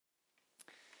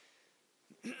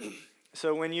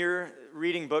So when you're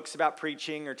reading books about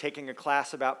preaching or taking a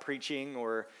class about preaching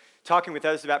or talking with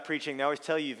others about preaching, they always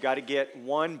tell you you've got to get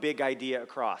one big idea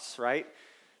across, right?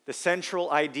 The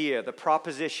central idea, the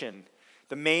proposition,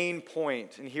 the main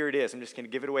point. And here it is. I'm just going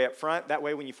to give it away up front. That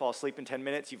way when you fall asleep in 10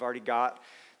 minutes, you've already got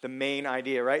the main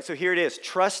idea, right? So here it is.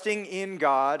 Trusting in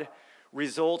God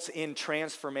results in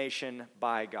transformation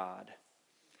by God.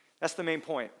 That's the main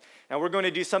point. Now, we're going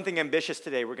to do something ambitious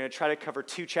today. We're going to try to cover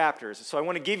 2 chapters. So I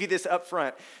want to give you this up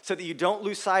front so that you don't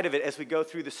lose sight of it as we go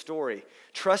through the story.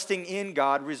 Trusting in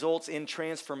God results in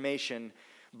transformation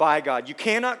by God. You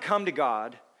cannot come to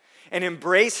God and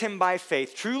embrace him by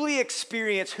faith, truly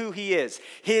experience who he is,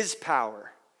 his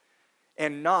power,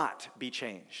 and not be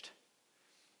changed.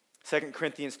 2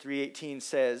 Corinthians 3:18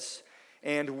 says,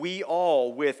 "And we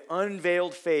all, with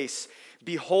unveiled face,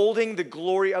 beholding the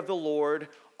glory of the Lord,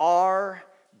 are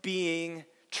being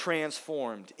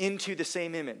transformed into the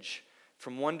same image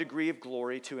from one degree of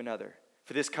glory to another.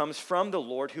 For this comes from the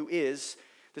Lord who is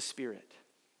the Spirit."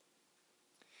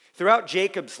 Throughout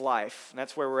Jacob's life, and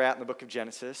that's where we're at in the book of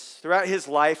Genesis, throughout his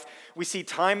life, we see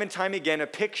time and time again a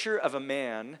picture of a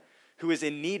man who is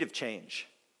in need of change.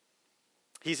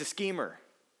 He's a schemer.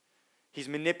 He's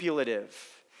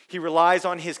manipulative. He relies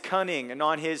on his cunning and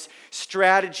on his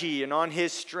strategy and on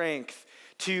his strength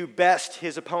to best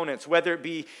his opponents, whether it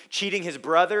be cheating his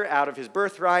brother out of his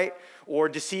birthright or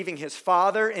deceiving his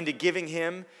father into giving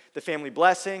him the family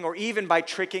blessing, or even by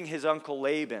tricking his uncle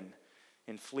Laban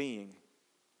and fleeing.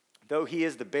 Though he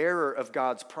is the bearer of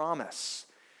God's promise,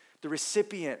 the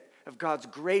recipient of God's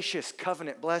gracious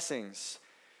covenant blessings,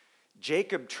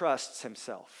 Jacob trusts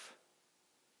himself.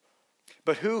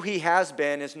 But who he has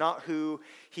been is not who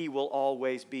he will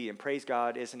always be. And praise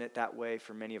God, isn't it that way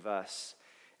for many of us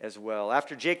as well?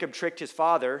 After Jacob tricked his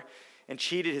father and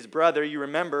cheated his brother, you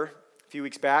remember a few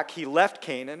weeks back, he left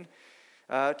Canaan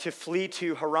to flee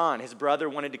to Haran. His brother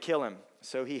wanted to kill him,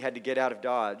 so he had to get out of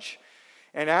Dodge.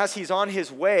 And as he's on his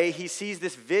way, he sees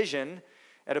this vision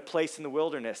at a place in the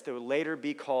wilderness that would later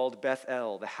be called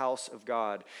Bethel, the house of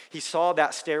God. He saw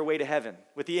that stairway to heaven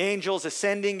with the angels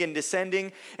ascending and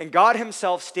descending, and God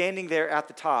himself standing there at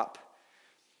the top.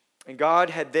 And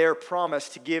God had there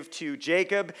promised to give to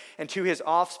Jacob and to his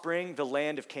offspring the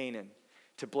land of Canaan,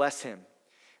 to bless him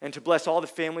and to bless all the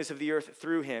families of the earth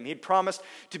through him. He'd promised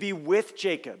to be with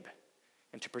Jacob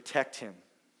and to protect him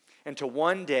and to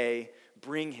one day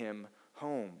bring him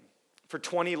home. For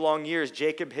 20 long years,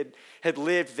 Jacob had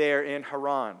lived there in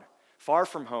Haran, far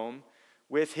from home,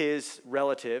 with his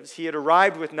relatives. He had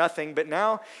arrived with nothing, but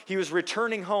now he was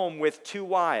returning home with 2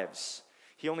 wives.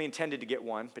 He only intended to get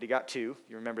 1, but he got 2.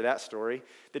 You remember that story.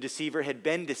 The deceiver had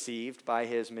been deceived by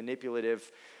his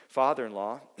manipulative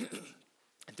father-in-law.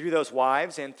 And through those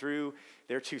wives and through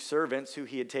their 2 servants who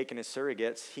he had taken as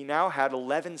surrogates, he now had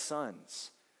 11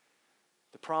 sons.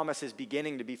 The promise is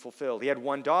beginning to be fulfilled. He had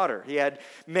 1 daughter. He had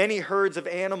many herds of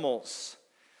animals.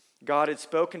 God had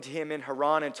spoken to him in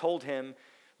Haran and told him,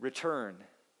 "Return.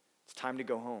 It's time to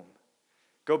go home.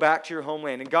 Go back to your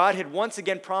homeland." And God had once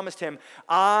again promised him,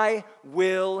 "I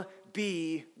will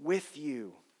be with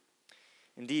you."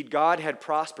 Indeed, God had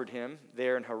prospered him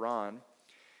there in Haran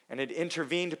and had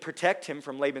intervened to protect him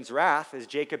from Laban's wrath as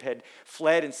Jacob had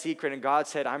fled in secret, and God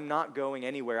said, "I'm not going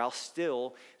anywhere. I'll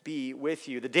still be with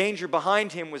you." The danger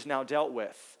behind him was now dealt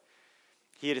with.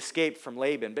 He had escaped from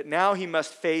Laban, but now he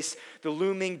must face the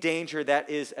looming danger that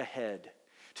is ahead.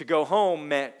 To go home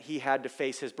meant he had to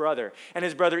face his brother, and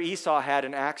his brother Esau had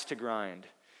an axe to grind.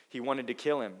 He wanted to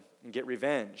kill him and get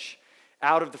revenge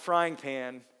out of the frying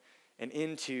pan and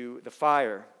into the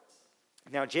fire.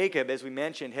 Now, Jacob, as we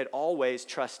mentioned, had always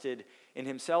trusted in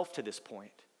himself to this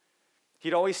point.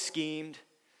 He'd always schemed,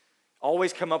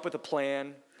 always come up with a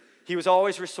plan. He was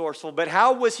always resourceful. But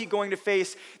how was he going to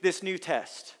face this new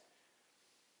test?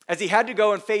 As he had to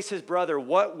go and face his brother,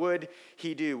 what would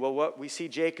he do? Well, what we see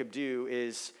Jacob do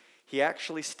is he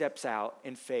actually steps out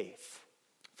in faith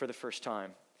for the first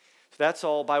time. So that's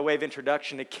all by way of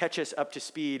introduction to catch us up to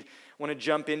speed. I want to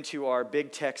jump into our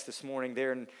big text this morning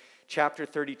there in chapter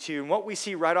 32. And what we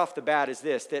see right off the bat is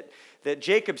this, that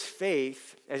Jacob's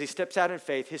faith, as he steps out in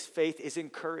faith, his faith is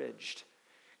encouraged.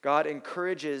 God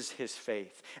encourages his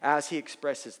faith as he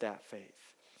expresses that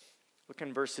faith. Look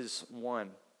in verses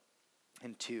 1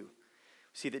 and 2. We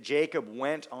see that Jacob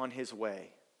went on his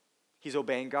way. He's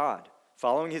obeying God,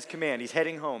 following his command. He's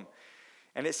heading home.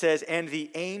 And it says, "And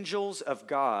the angels of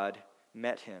God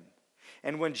met him.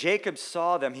 And when Jacob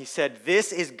saw them, he said,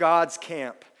 'This is God's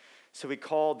camp.' So he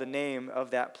called the name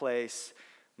of that place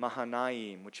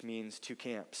Mahanaim, which means 2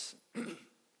 camps.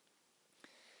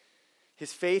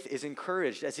 His faith is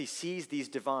encouraged as he sees these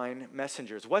divine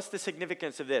messengers. What's the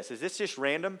significance of this? Is this just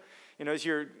random? As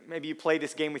maybe you play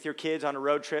this game with your kids on a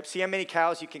road trip. See how many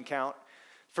cows you can count.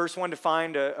 First one to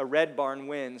find a red barn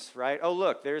wins, right? Oh,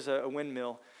 look, there's a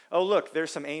windmill. Oh, look,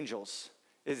 there's some angels.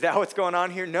 Is that what's going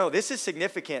on here? No, this is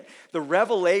significant. The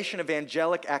revelation of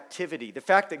angelic activity, the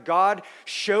fact that God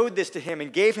showed this to him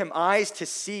and gave him eyes to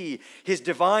see his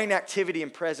divine activity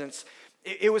and presence,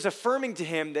 it was affirming to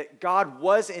him that God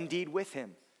was indeed with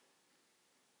him.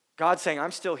 God saying,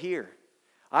 I'm still here.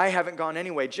 I haven't gone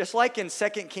anyway. Just like in 2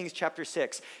 Kings chapter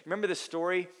 6. Remember the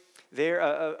story there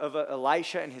of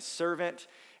Elisha and his servant,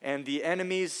 and the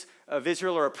enemies of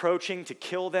Israel are approaching to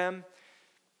kill them.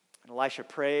 And Elisha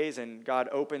prays, and God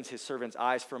opens his servant's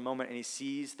eyes for a moment, and he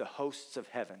sees the hosts of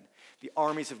heaven, the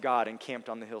armies of God encamped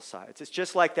on the hillsides. It's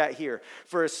just like that here.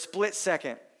 For a split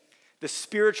second, the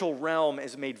spiritual realm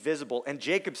is made visible, and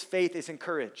Jacob's faith is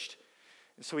encouraged.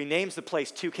 And so he names the place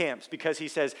Two Camps, because he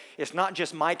says, it's not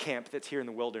just my camp that's here in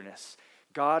the wilderness.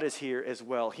 God is here as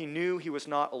well. He knew he was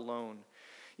not alone.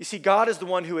 You see, God is the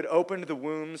one who had opened the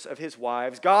wombs of his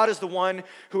wives. God is the one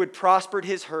who had prospered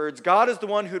his herds. God is the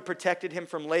one who had protected him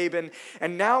from Laban.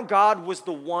 And now God was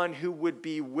the one who would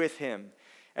be with him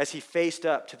as he faced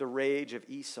up to the rage of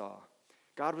Esau.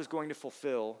 God was going to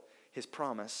fulfill his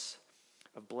promise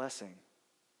of blessing.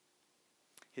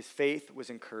 His faith was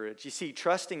encouraged. You see,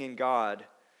 trusting in God,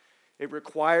 it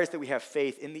requires that we have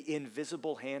faith in the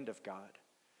invisible hand of God.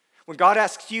 When God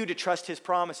asks you to trust his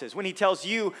promises, when he tells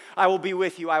you, I will be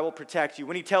with you, I will protect you,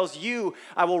 when he tells you,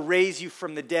 I will raise you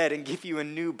from the dead and give you a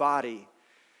new body,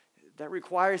 that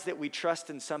requires that we trust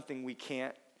in something we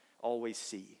can't always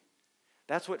see.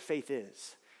 That's what faith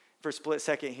is. For a split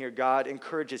second here, God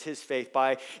encourages his faith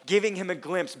by giving him a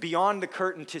glimpse beyond the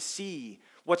curtain to see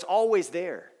what's always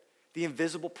there, the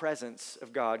invisible presence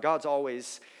of God. God's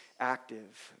always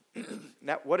active.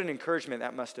 What an encouragement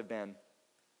that must have been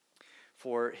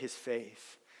for his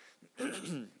faith.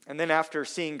 And then after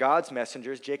seeing God's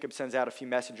messengers, Jacob sends out a few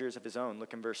messengers of his own.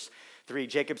 Look in verse 3.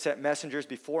 Jacob sent messengers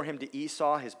before him to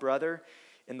Esau, his brother,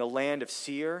 in the land of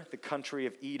Seir, the country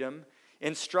of Edom,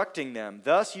 instructing them,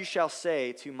 thus you shall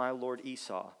say to my lord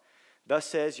Esau, thus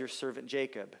says your servant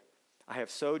Jacob, I have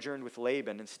sojourned with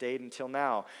Laban and stayed until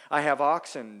now. I have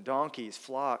oxen, donkeys,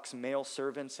 flocks, male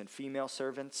servants and female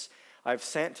servants. I have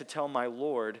sent to tell my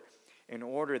lord in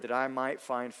order that I might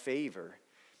find favor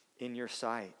in your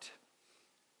sight.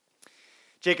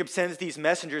 Jacob sends these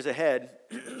messengers ahead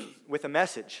with a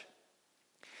message.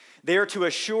 They are to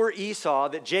assure Esau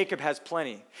that Jacob has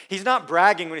plenty. He's not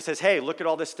bragging when he says, hey, look at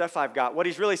all this stuff I've got. What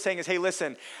he's really saying is, hey,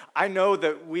 listen, I know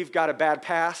that we've got a bad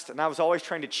past, and I was always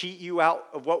trying to cheat you out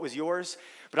of what was yours,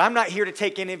 but I'm not here to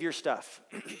take any of your stuff.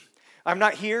 I'm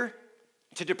not here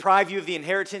to deprive you of the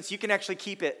inheritance. You can actually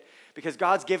keep it because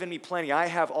God's given me plenty. I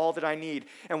have all that I need.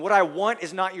 And what I want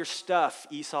is not your stuff,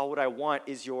 Esau. What I want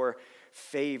is your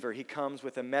favor. He comes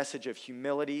with a message of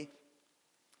humility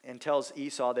and tells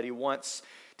Esau that he wants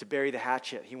to bury the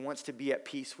hatchet. He wants to be at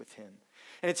peace with him.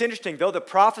 And it's interesting, though the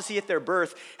prophecy at their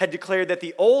birth had declared that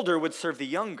the older would serve the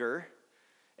younger,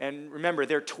 and remember,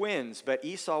 they're twins, but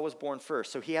Esau was born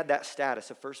first, so he had that status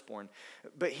of firstborn.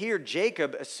 But here,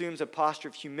 Jacob assumes a posture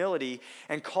of humility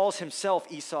and calls himself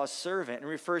Esau's servant and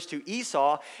refers to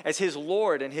Esau as his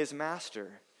lord and his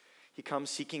master. He comes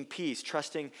seeking peace,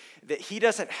 trusting that he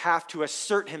doesn't have to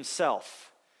assert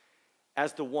himself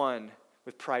as the one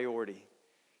with priority.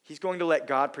 He's going to let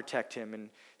God protect him and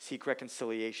seek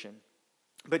reconciliation.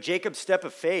 But Jacob's step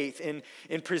of faith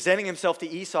in presenting himself to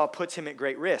Esau puts him at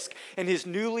great risk. And his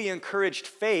newly encouraged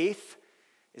faith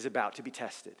is about to be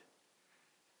tested.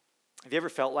 Have you ever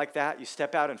felt like that? You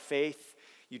step out in faith,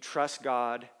 you trust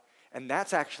God, and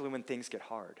that's actually when things get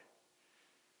hard.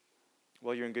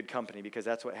 Well, you're in good company because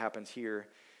that's what happens here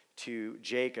to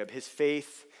Jacob. His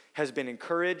faith has been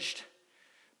encouraged,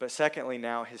 but secondly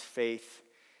now his faith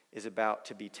is about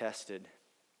to be tested.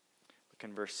 Look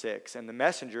in verse 6. And the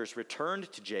messengers returned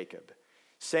to Jacob,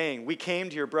 saying, we came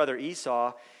to your brother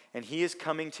Esau, and he is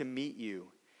coming to meet you,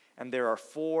 and there are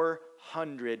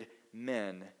 400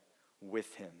 men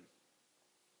with him.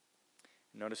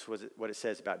 Notice what it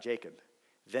says about Jacob.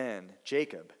 Then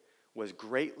Jacob was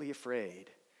greatly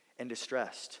afraid and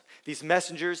distressed. These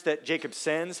messengers that Jacob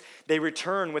sends, they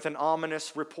return with an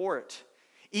ominous report.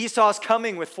 Esau's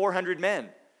coming with 400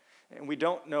 men. And we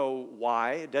don't know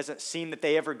why. It doesn't seem that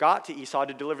they ever got to Esau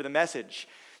to deliver the message.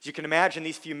 As you can imagine,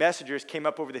 these few messengers came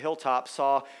up over the hilltop,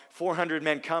 saw 400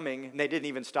 men coming, and they didn't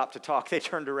even stop to talk. They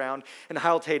turned around and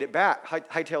hightailed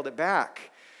it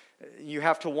back. You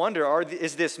have to wonder,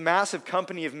 is this massive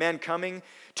company of men coming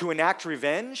to enact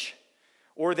revenge?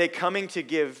 Or are they coming to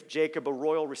give Jacob a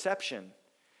royal reception?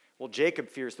 Well, Jacob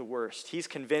fears the worst. He's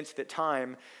convinced that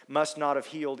time must not have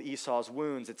healed Esau's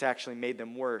wounds. It's actually made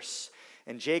them worse.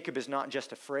 And Jacob is not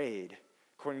just afraid.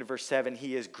 According to verse 7,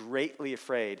 he is greatly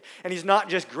afraid. And he's not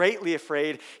just greatly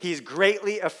afraid, he's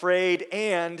greatly afraid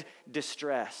and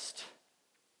distressed.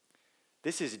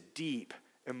 This is deep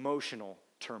emotional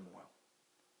turmoil.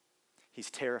 He's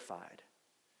terrified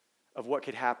of what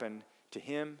could happen to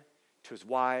him, to his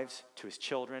wives, to his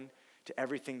children, to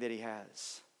everything that he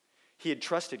has. He had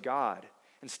trusted God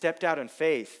and stepped out in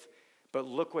faith, but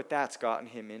look what that's gotten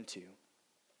him into.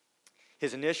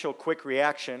 His initial quick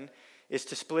reaction is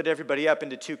to split everybody up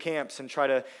into two camps and try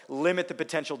to limit the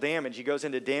potential damage. He goes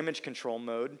into damage control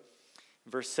mode.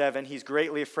 Verse 7, he's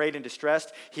greatly afraid and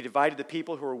distressed. He divided the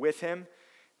people who were with him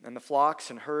and the flocks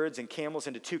and herds and camels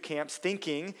into two camps,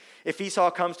 thinking if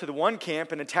Esau comes to the one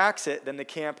camp and attacks it, then the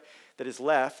camp that is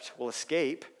left will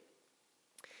escape.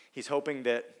 He's hoping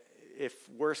that if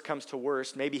worse comes to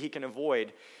worst, maybe he can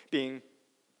avoid being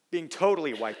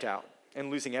totally wiped out and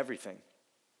losing everything.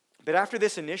 But after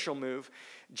this initial move,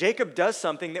 Jacob does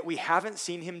something that we haven't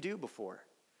seen him do before.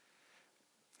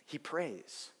 He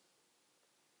prays.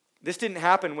 This didn't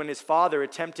happen when his father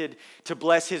attempted to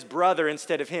bless his brother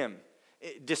instead of him,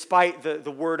 despite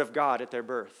the word of God at their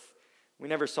birth. We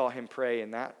never saw him pray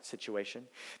in that situation.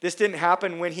 This didn't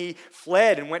happen when he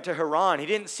fled and went to Haran. He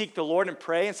didn't seek the Lord and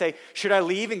pray and say, should I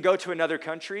leave and go to another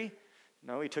country?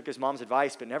 No, he took his mom's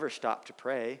advice but never stopped to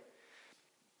pray.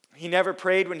 He never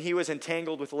prayed when he was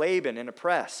entangled with Laban and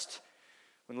oppressed,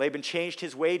 when Laban changed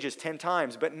his wages 10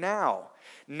 times. But now,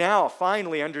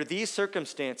 finally, under these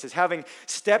circumstances, having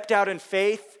stepped out in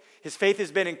faith, his faith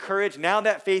has been encouraged. Now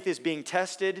that faith is being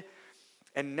tested,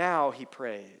 and now he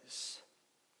prays.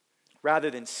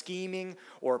 Rather than scheming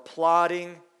or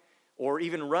plotting or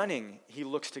even running, he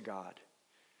looks to God.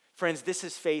 Friends, this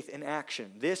is faith in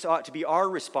action. This ought to be our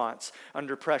response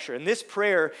under pressure. And this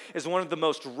prayer is one of the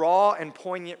most raw and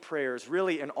poignant prayers,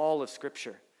 really, in all of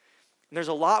Scripture. And there's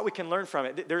a lot we can learn from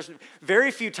it. There's very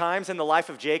few times in the life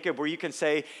of Jacob where you can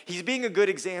say, he's being a good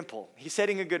example. He's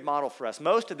setting a good model for us.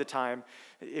 Most of the time,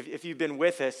 if you've been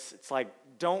with us, it's like,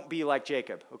 don't be like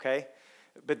Jacob, okay?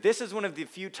 But this is one of the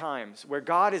few times where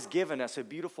God has given us a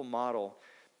beautiful model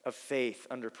of faith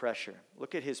under pressure.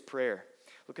 Look at his prayer.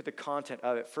 Look at the content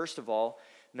of it. First of all,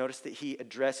 notice that he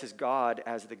addresses God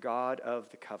as the God of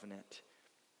the covenant.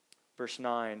 Verse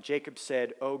 9, Jacob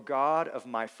said, O God of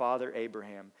my father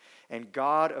Abraham and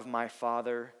God of my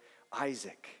father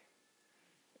Isaac.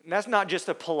 And that's not just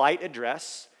a polite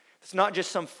address. It's not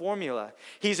just some formula.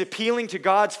 He's appealing to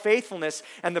God's faithfulness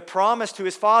and the promise to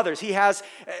his fathers. He has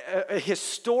a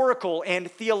historical and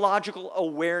theological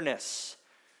awareness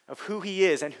of who he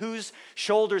is and whose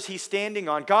shoulders he's standing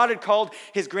on. God had called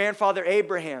his grandfather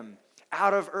Abraham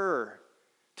out of Ur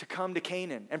to come to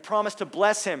Canaan and promised to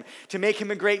bless him, to make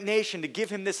him a great nation, to give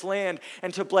him this land,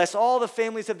 and to bless all the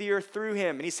families of the earth through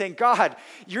him. And he's saying, God,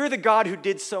 you're the God who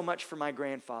did so much for my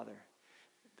grandfather,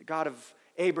 the God of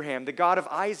Abraham, the God of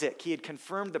Isaac. He had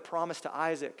confirmed the promise to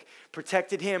Isaac,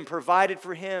 protected him, provided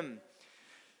for him.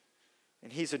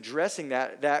 And he's addressing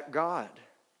that God.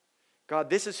 God,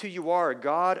 this is who you are, a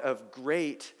God of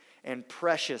great and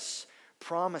precious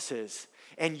promises.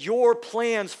 And your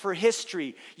plans for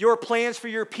history, your plans for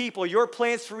your people, your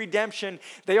plans for redemption,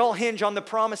 they all hinge on the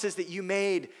promises that you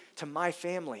made to my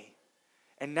family.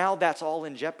 And now that's all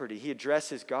in jeopardy. He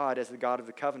addresses God as the God of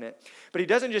the covenant. But he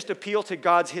doesn't just appeal to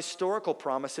God's historical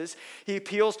promises. He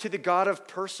appeals to the God of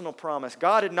personal promise.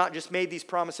 God had not just made these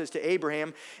promises to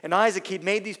Abraham and Isaac. He'd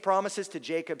made these promises to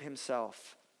Jacob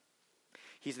himself.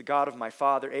 He's the God of my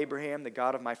father Abraham, the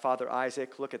God of my father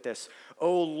Isaac. Look at this.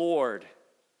 O Lord,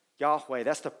 Yahweh,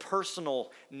 that's the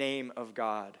personal name of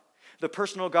God. The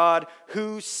personal God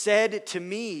who said to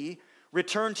me,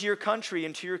 return to your country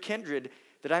and to your kindred,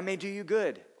 that I may do you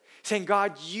good. Saying,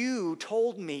 God, you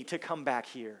told me to come back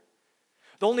here.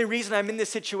 The only reason I'm in this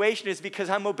situation is because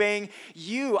I'm obeying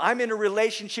you. I'm in a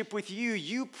relationship with you.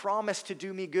 You promised to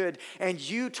do me good, and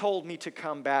you told me to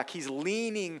come back. He's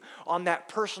leaning on that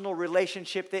personal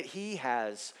relationship that he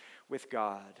has with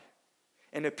God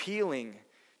and appealing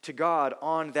to God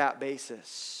on that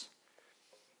basis.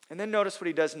 And then notice what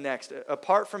he does next.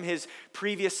 Apart from his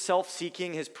previous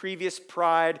self-seeking, his previous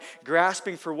pride,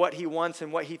 grasping for what he wants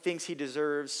and what he thinks he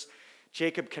deserves,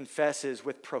 Jacob confesses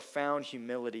with profound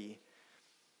humility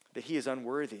that he is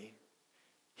unworthy.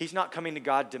 He's not coming to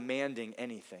God demanding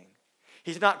anything.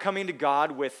 He's not coming to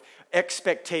God with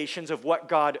expectations of what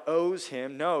God owes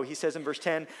him. No, he says in verse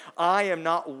 10, I am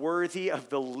not worthy of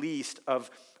the least of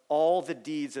all the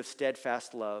deeds of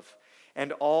steadfast love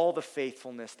and all the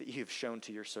faithfulness that you have shown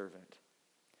to your servant.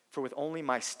 For with only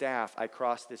my staff I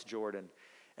crossed this Jordan,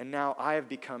 and now I have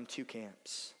become two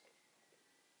camps.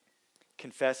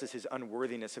 Confesses his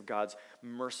unworthiness of God's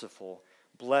merciful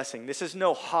blessing. This is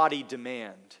no haughty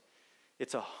demand.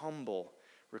 It's a humble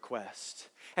request.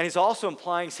 And he's also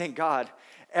implying, saying, God,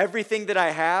 everything that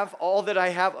I have, all that I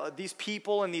have, these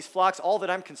people and these flocks, all that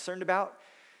I'm concerned about,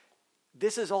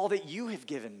 this is all that you have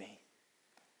given me.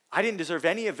 I didn't deserve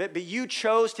any of it, but you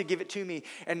chose to give it to me,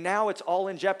 and now it's all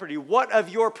in jeopardy. What of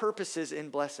your purposes in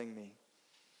blessing me?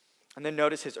 And then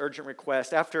notice his urgent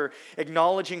request. After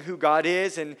acknowledging who God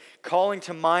is and calling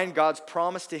to mind God's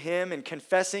promise to him and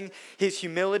confessing his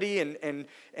humility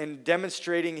and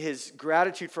demonstrating his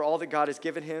gratitude for all that God has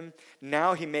given him,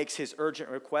 now he makes his urgent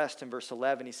request in verse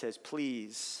 11. He says,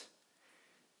 please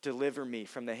deliver me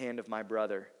from the hand of my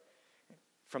brother,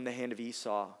 from the hand of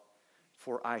Esau,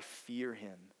 for I fear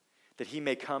him, that he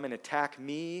may come and attack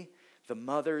me, the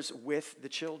mothers with the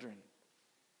children.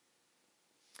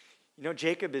 You know,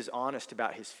 Jacob is honest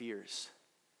about his fears.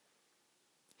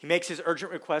 He makes his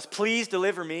urgent request, please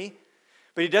deliver me,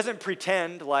 but he doesn't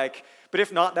pretend like, but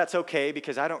if not, that's okay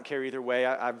because I don't care either way.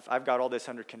 I've got all this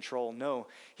under control. No,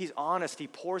 he's honest. He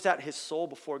pours out his soul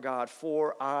before God,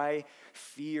 for I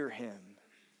fear him.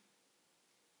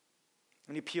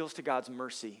 And he appeals to God's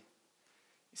mercy.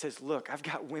 He says, look, I've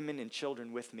got women and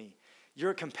children with me.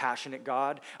 You're a compassionate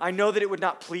God. I know that it would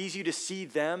not please you to see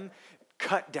them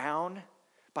cut down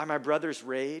by my brother's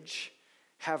rage.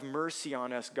 Have mercy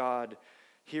on us, God.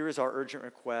 Here is our urgent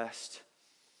request.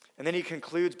 And then he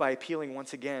concludes by appealing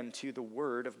once again to the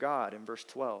word of God in verse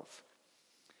 12.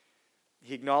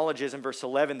 He acknowledges in verse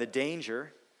 11 the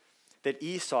danger that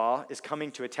Esau is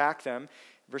coming to attack them.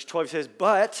 Verse 12 says,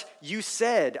 but you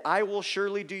said, I will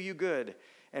surely do you good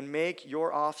and make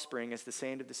your offspring as the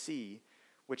sand of the sea,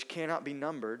 which cannot be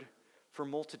numbered for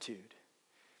multitude.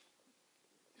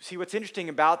 See, what's interesting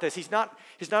about this, he's not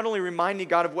only reminding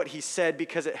God of what he said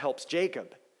because it helps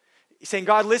Jacob. He's saying,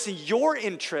 God, listen, your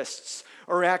interests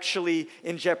are actually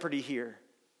in jeopardy here.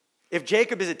 If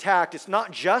Jacob is attacked, it's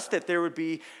not just that there would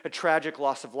be a tragic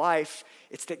loss of life,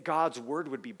 it's that God's word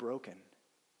would be broken.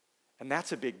 And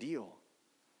that's a big deal.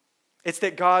 It's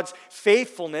that God's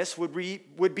faithfulness would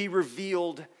be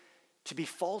revealed to be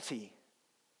faulty.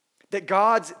 That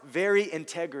God's very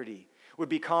integrity would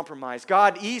be compromised.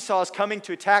 God, Esau is coming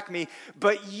to attack me,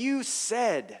 but you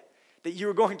said that you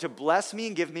were going to bless me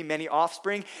and give me many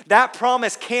offspring. That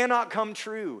promise cannot come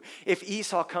true if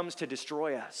Esau comes to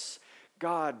destroy us.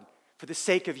 God, for the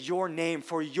sake of your name,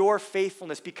 for your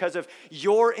faithfulness, because of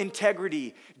your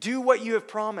integrity, do what you have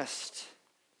promised.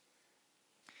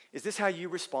 Is this how you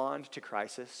respond to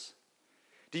crisis?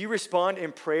 Do you respond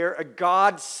in prayer, a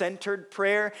God-centered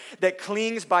prayer that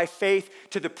clings by faith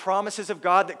to the promises of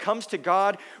God, that comes to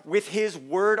God with his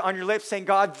word on your lips, saying,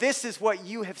 God, this is what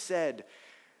you have said.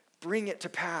 Bring it to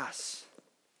pass.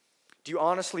 Do you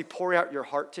honestly pour out your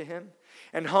heart to him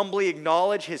and humbly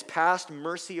acknowledge his past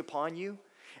mercy upon you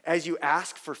as you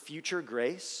ask for future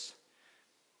grace?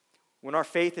 When our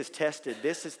faith is tested,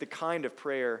 this is the kind of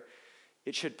prayer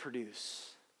it should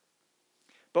produce.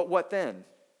 But what then?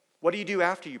 What do you do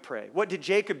after you pray? What did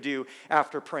Jacob do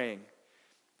after praying?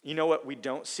 You know what we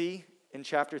don't see in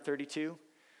chapter 32?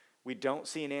 We don't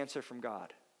see an answer from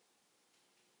God.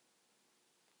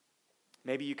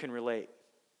 Maybe you can relate.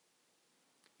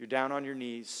 You're down on your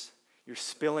knees. You're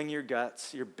spilling your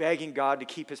guts. You're begging God to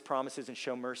keep his promises and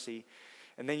show mercy.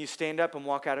 And then you stand up and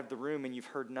walk out of the room and you've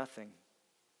heard nothing.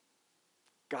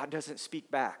 God doesn't speak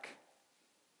back.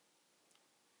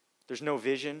 There's no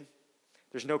vision.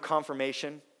 There's no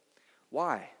confirmation.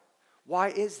 Why? Why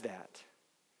is that?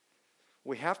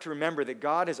 We have to remember that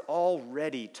God has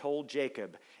already told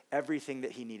Jacob everything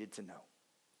that he needed to know.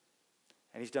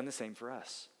 And he's done the same for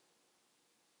us.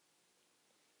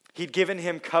 He'd given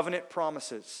him covenant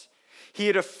promises. He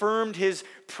had affirmed his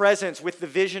presence with the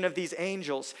vision of these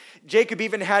angels. Jacob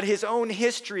even had his own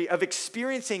history of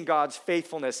experiencing God's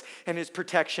faithfulness and his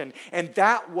protection. And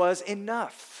that was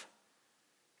enough.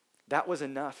 That was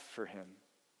enough for him.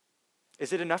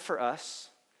 Is it enough for us?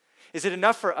 Is it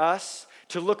enough for us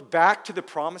to look back to the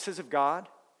promises of God?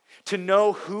 To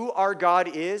know who our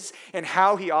God is and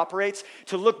how he operates?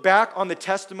 To look back on the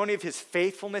testimony of his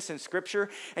faithfulness in Scripture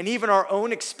and even our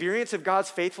own experience of God's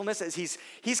faithfulness as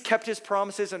he's kept his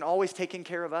promises and always taken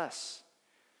care of us?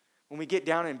 When we get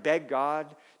down and beg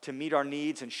God to meet our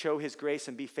needs and show his grace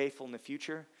and be faithful in the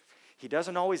future, he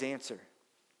doesn't always answer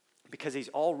because he's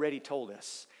already told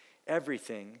us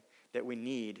everything that we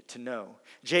need to know.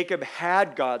 Jacob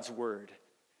had God's word.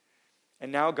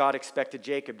 And now God expected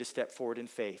Jacob to step forward in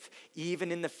faith,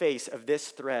 even in the face of this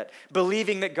threat,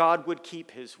 believing that God would keep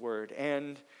his word.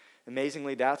 And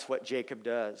Amazingly, that's what Jacob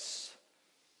does.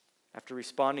 After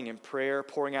responding in prayer,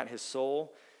 pouring out his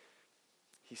soul,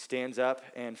 he stands up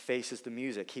and faces the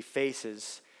music. He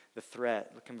faces the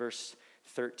threat. Look in verse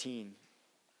 13.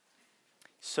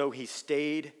 So he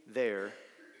stayed there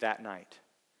that night.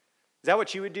 Is that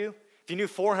what you would do? If you knew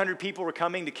 400 people were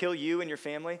coming to kill you and your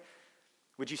family,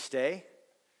 would you stay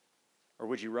or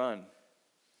would you run?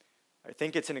 I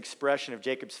think it's an expression of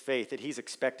Jacob's faith that he's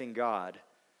expecting God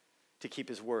to keep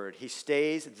his word. He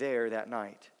stays there that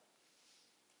night.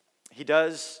 He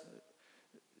does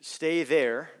stay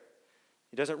there.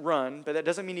 He doesn't run, but that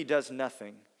doesn't mean he does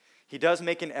nothing. He does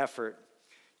make an effort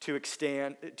to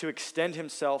extend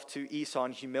himself to Esau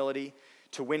in humility,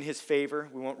 to win his favor.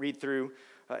 We won't read through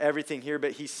everything here,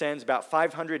 but he sends about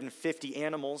 550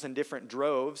 animals in different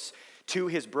droves to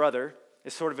his brother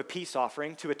as sort of a peace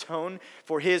offering to atone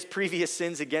for his previous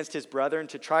sins against his brother and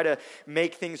to try to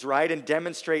make things right and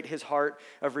demonstrate his heart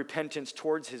of repentance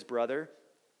towards his brother.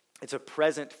 It's a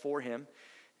present for him.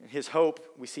 His hope,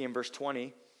 we see in verse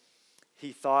 20,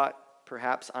 he thought,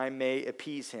 perhaps I may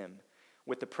appease him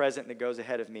with the present that goes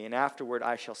ahead of me, and afterward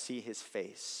I shall see his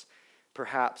face.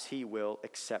 Perhaps he will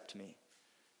accept me.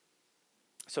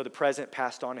 So the present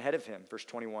passed on ahead of him, verse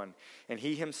 21, and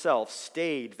he himself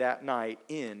stayed that night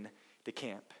in the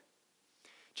camp.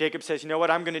 Jacob says, you know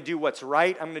what, I'm going to do what's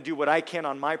right. I'm going to do what I can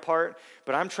on my part,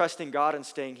 but I'm trusting God and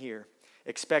staying here,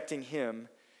 expecting him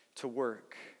to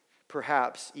work.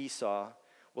 Perhaps Esau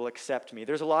will accept me.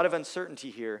 There's a lot of uncertainty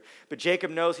here, but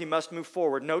Jacob knows he must move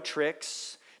forward. No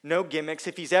tricks, no gimmicks.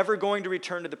 If he's ever going to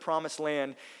return to the promised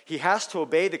land, he has to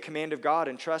obey the command of God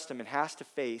and trust him and has to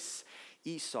face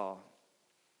Esau.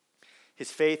 His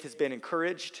faith has been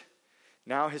encouraged.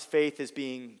 Now his faith is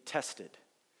being tested.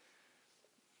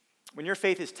 When your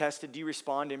faith is tested, do you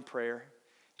respond in prayer?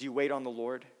 Do you wait on the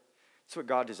Lord? That's what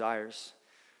God desires.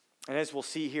 And as we'll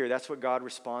see here, that's what God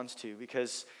responds to.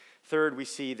 Because third, we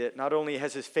see that not only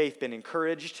has his faith been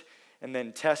encouraged and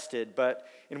then tested, but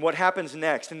in what happens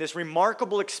next, in this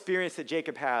remarkable experience that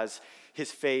Jacob has,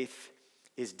 his faith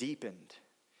is deepened.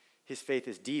 His faith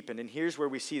is deepened. And here's where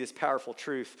we see this powerful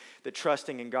truth that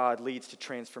trusting in God leads to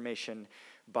transformation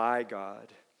by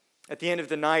God. At the end of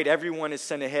the night, everyone is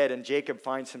sent ahead, and Jacob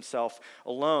finds himself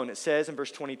alone. It says in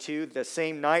verse 22, the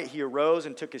same night he arose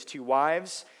and took his 2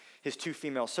 wives, his 2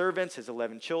 female servants, his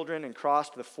 11 children, and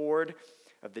crossed the ford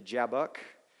of the Jabbok.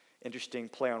 Interesting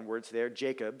play on words there.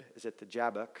 Jacob is at the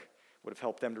Jabbok. Would have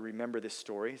helped them to remember this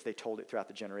story as they told it throughout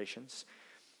the generations.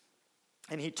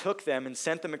 And he took them and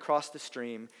sent them across the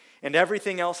stream and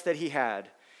everything else that he had.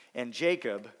 And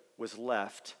Jacob was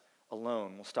left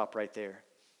alone. We'll stop right there.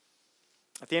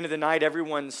 At the end of the night,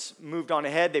 everyone's moved on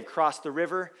ahead. They've crossed the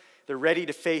river. They're ready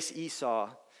to face Esau.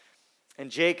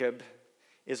 And Jacob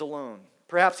is alone.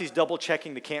 Perhaps he's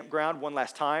double-checking the campground one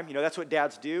last time. You know, that's what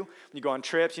dads do when you go on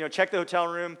trips. You know, check the hotel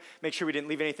room, make sure we didn't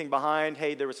leave anything behind.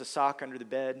 Hey, there was a sock under the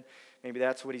bed. Maybe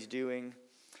that's what he's doing.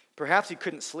 Perhaps he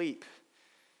couldn't sleep.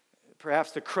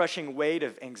 Perhaps the crushing weight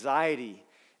of anxiety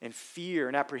and fear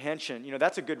and apprehension, you know,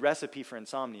 that's a good recipe for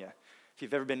insomnia. If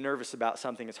you've ever been nervous about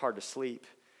something, it's hard to sleep.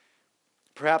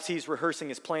 Perhaps he's rehearsing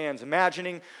his plans,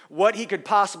 imagining what he could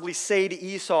possibly say to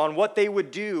Esau and what they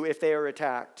would do if they are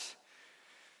attacked.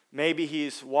 Maybe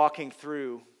he's walking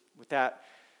through with that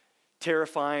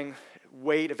terrifying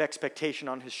weight of expectation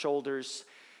on his shoulders,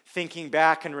 thinking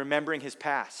back and remembering his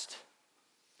past,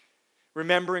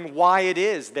 remembering why it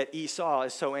is that Esau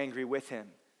is so angry with him.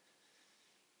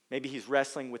 Maybe he's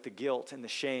wrestling with the guilt and the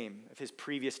shame of his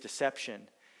previous deception,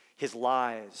 his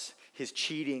lies, his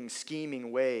cheating,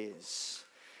 scheming ways,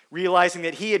 realizing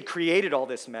that he had created all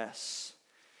this mess.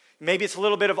 Maybe it's a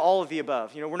little bit of all of the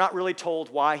above. You know, we're not really told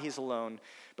why he's alone,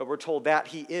 but we're told that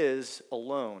he is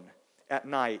alone at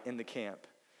night in the camp,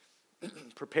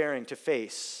 preparing to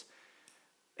face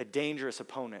a dangerous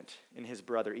opponent in his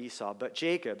brother Esau. But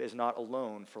Jacob is not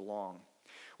alone for long.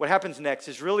 What happens next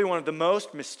is really one of the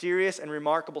most mysterious and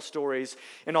remarkable stories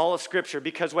in all of Scripture,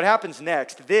 because what happens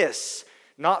next, this,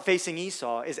 not facing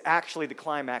Esau, is actually the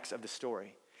climax of the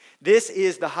story. This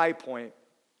is the high point.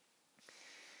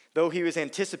 Though he was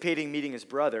anticipating meeting his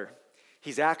brother,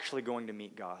 he's actually going to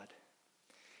meet God.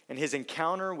 And his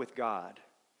encounter with God,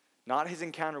 not his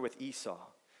encounter with Esau,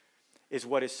 is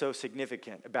what is so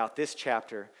significant about this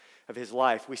chapter of his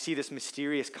life. We see this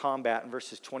mysterious combat in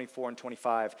verses 24 and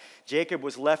 25. Jacob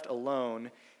was left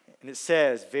alone, and it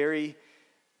says very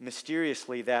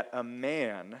mysteriously that a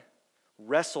man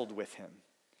wrestled with him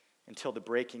until the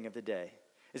breaking of the day.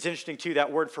 It's interesting, too,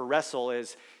 that word for wrestle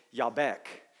is Yabek.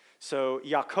 So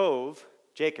Yaakov,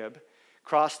 Jacob,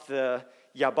 crossed the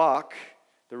Yabok,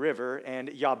 the river, and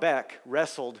Yabek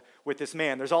wrestled with this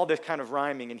man. There's all this kind of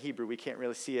rhyming in Hebrew. We can't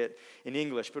really see it in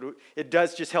English, but it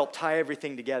does just help tie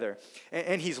everything together.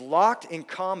 And he's locked in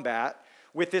combat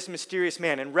with this mysterious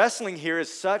man. And wrestling here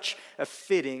is such a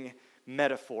fitting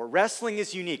metaphor. Wrestling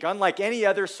is unique. Unlike any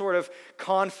other sort of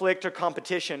conflict or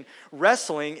competition,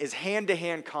 wrestling is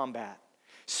hand-to-hand combat.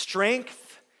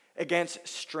 Strength against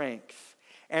strength.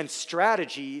 And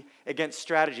strategy against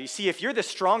strategy. See, if you're the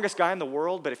strongest guy in the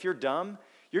world, but if you're dumb,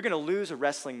 you're going to lose a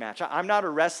wrestling match. I'm not a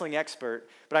wrestling expert,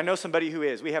 but I know somebody who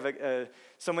is. We have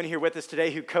someone here with us today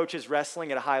who coaches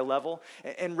wrestling at a high level.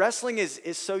 And wrestling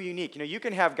is so unique. You know, you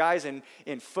can have guys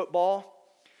in football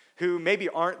who maybe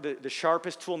aren't the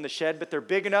sharpest tool in the shed, but they're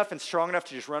big enough and strong enough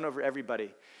to just run over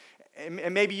everybody.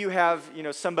 And maybe you have,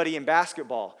 somebody in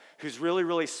basketball who's really,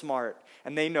 really smart,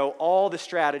 and they know all the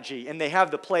strategy, and they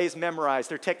have the plays memorized.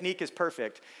 Their technique is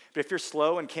perfect. But if you're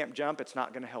slow and can't jump, it's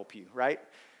not going to help you, right?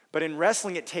 But in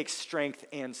wrestling, it takes strength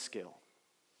and skill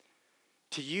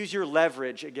to use your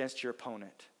leverage against your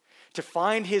opponent, to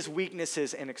find his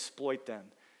weaknesses and exploit them.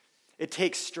 It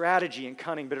takes strategy and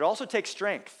cunning, but it also takes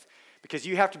strength because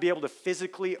you have to be able to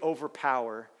physically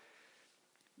overpower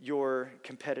your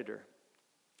competitor.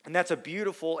 And that's a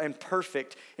beautiful and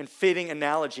perfect and fitting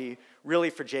analogy really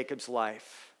for Jacob's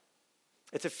life.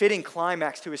 It's a fitting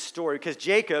climax to his story because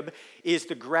Jacob is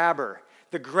the grabber,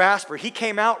 the grasper. He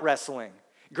came out wrestling,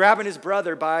 grabbing his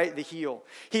brother by the heel.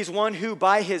 He's one who,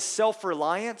 by his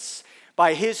self-reliance,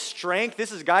 by his strength,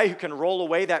 this is a guy who can roll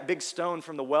away that big stone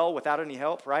from the well without any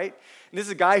help, right? And this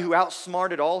is a guy who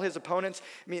outsmarted all his opponents.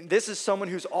 I mean, this is someone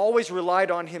who's always relied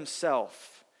on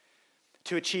himself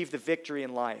to achieve the victory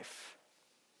in life.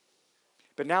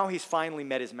 But now he's finally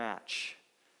met his match.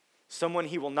 Someone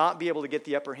he will not be able to get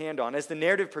the upper hand on. As the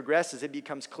narrative progresses, it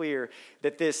becomes clear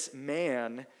that this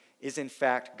man is in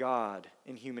fact God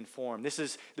in human form. This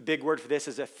is, the big word for this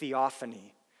is a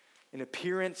theophany, an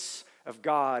appearance of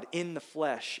God in the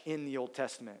flesh in the Old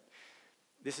Testament.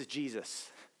 This is Jesus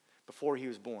before he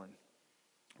was born,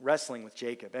 wrestling with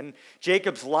Jacob. And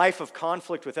Jacob's life of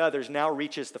conflict with others now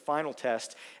reaches the final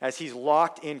test as he's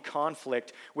locked in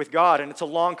conflict with God. And it's a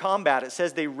long combat. It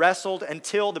says they wrestled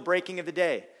until the breaking of the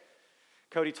day.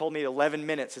 Cody told me 11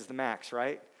 minutes is the max,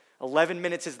 right? 11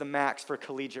 minutes is the max for a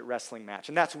collegiate wrestling match.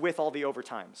 And that's with all the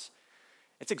overtimes.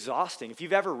 It's exhausting. If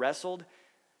you've ever wrestled,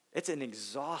 it's an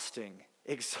exhausting,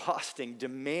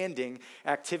 demanding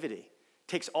activity. It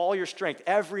takes all your strength,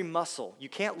 every muscle. You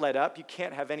can't let up. You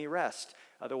can't have any rest.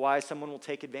 Otherwise, someone will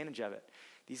take advantage of it.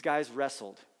 These guys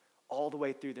wrestled all the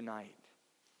way through the night.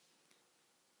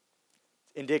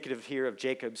 Indicative here of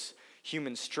Jacob's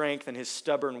human strength and his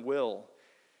stubborn will,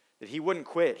 that he wouldn't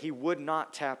quit. He would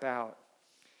not tap out.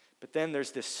 But then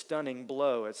there's this stunning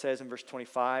blow. It says in verse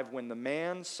 25, when the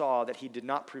man saw that he did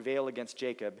not prevail against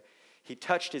Jacob, he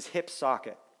touched his hip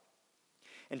socket.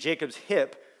 And Jacob's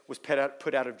hip was put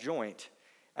out of joint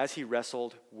as he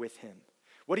wrestled with him.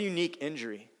 What a unique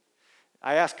injury.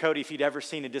 I asked Cody if he'd ever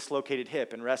seen a dislocated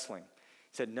hip in wrestling.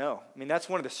 He said no. I mean, that's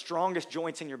one of the strongest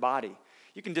joints in your body.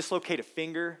 You can dislocate a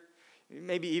finger,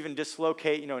 maybe even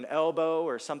dislocate, an elbow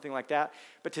or something like that.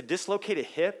 But to dislocate a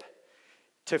hip,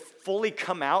 to fully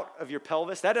come out of your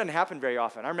pelvis, that doesn't happen very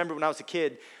often. I remember when I was a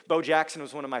kid, Bo Jackson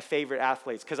was one of my favorite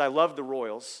athletes because I loved the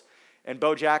Royals. And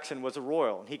Bo Jackson was a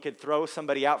Royal. And he could throw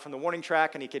somebody out from the warning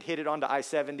track and he could hit it onto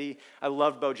I-70. I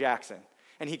loved Bo Jackson.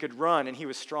 And he could run and he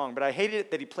was strong. But I hated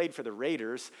it that he played for the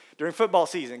Raiders during football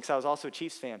season because I was also a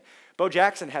Chiefs fan. Bo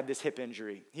Jackson had this hip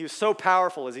injury. He was so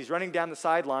powerful as he's running down the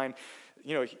sideline,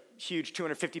 huge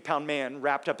 250-pound man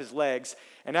wrapped up his legs.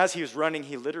 And as he was running,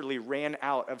 he literally ran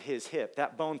out of his hip.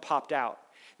 That bone popped out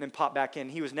and then popped back in.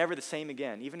 He was never the same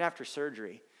again, even after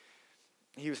surgery.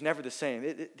 He was never the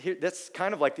same. That's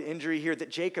kind of like the injury here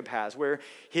that Jacob has, where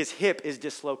his hip is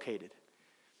dislocated.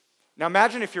 Now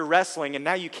imagine if you're wrestling and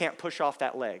now you can't push off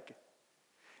that leg.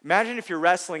 Imagine if you're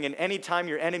wrestling and any time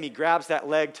your enemy grabs that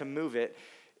leg to move it,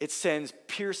 it sends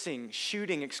piercing,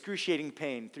 shooting, excruciating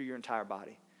pain through your entire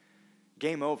body.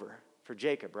 Game over for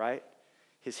Jacob, right?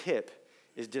 His hip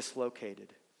is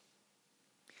dislocated.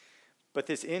 But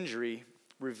this injury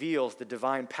reveals the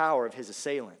divine power of his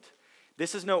assailant.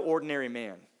 This is no ordinary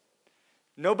man.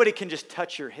 Nobody can just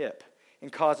touch your hip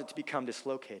and cause it to become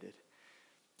dislocated.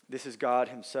 This is God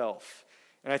himself.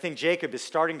 And I think Jacob is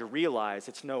starting to realize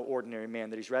it's no ordinary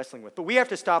man that he's wrestling with. But we have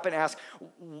to stop and ask,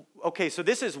 okay, so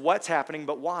this is what's happening,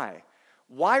 but why?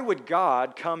 Why would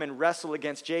God come and wrestle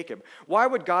against Jacob? Why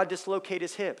would God dislocate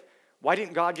his hip? Why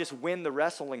didn't God just win the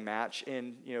wrestling match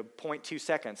in 0.2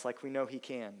 seconds like we know he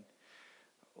can?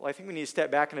 Well, I think we need to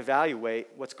step back and evaluate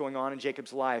what's going on in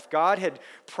Jacob's life. God had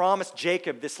promised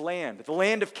Jacob this land, the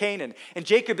land of Canaan, and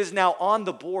Jacob is now on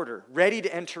the border, ready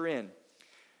to enter in.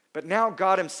 But now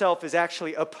God himself is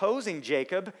actually opposing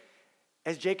Jacob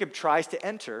as Jacob tries to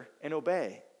enter and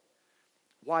obey.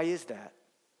 Why is that?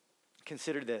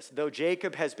 Consider this. Though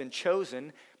Jacob has been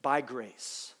chosen by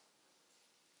grace,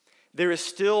 there is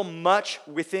still much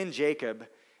within Jacob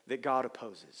that God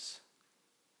opposes.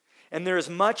 And there is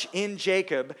much in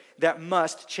Jacob that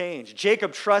must change.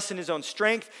 Jacob trusts in his own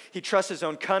strength. He trusts his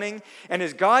own cunning. And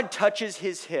as God touches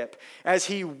his hip, as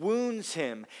he wounds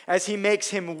him, as he makes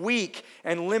him weak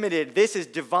and limited, this is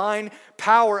divine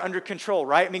power under control,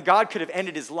 right? I mean, God could have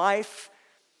ended his life.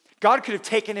 God could have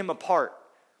taken him apart,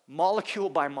 molecule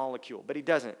by molecule, but he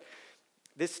doesn't.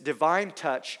 This divine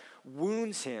touch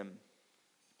wounds him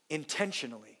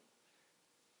intentionally,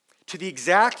 to the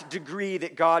exact degree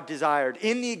that God desired,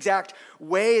 in the exact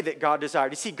way that God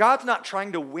desired. You see, God's not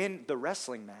trying to win the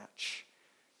wrestling match.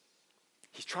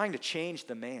 He's trying to change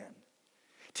the man,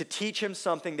 to teach him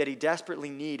something that he desperately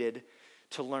needed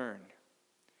to learn,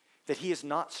 that he is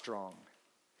not strong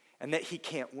and that he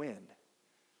can't win,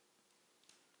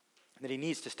 that he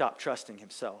needs to stop trusting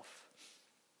himself.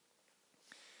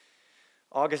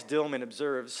 August Dillman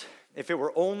observes, if it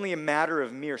were only a matter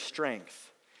of mere strength,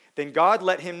 then God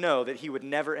let him know that he would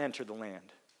never enter the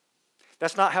land.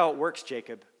 That's not how it works,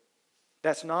 Jacob.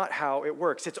 That's not how it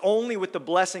works. It's only with the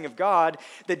blessing of God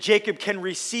that Jacob can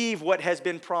receive what has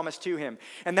been promised to him.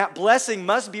 And that blessing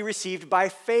must be received by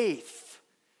faith.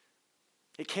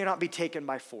 It cannot be taken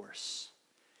by force.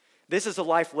 This is a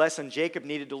life lesson Jacob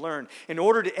needed to learn. In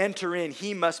order to enter in,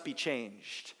 he must be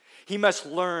changed. He must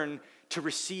learn to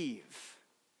receive,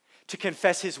 to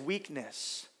confess his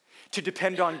weakness, to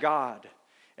depend on God,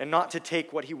 and not to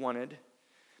take what he wanted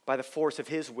by the force of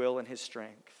his will and his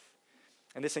strength.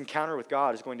 And this encounter with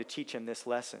God is going to teach him this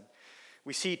lesson.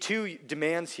 We see two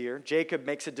demands here. Jacob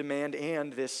makes a demand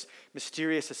and this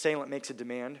mysterious assailant makes a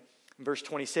demand. In verse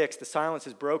 26, the silence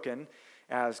is broken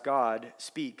as God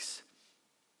speaks.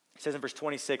 It says in verse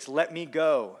 26, "Let me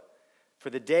go,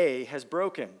 for the day has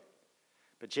broken."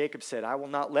 But Jacob said, "I will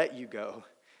not let you go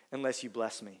unless you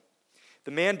bless me." The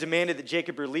man demanded that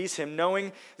Jacob release him.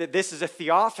 Knowing that this is a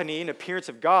theophany, an appearance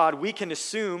of God, we can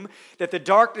assume that the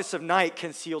darkness of night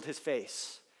concealed his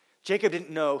face. Jacob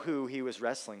didn't know who he was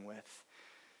wrestling with.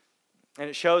 And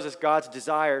it shows us God's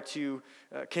desire to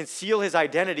conceal his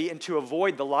identity and to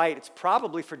avoid the light. It's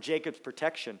probably for Jacob's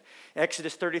protection.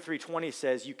 Exodus 33:20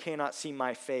 says, "You cannot see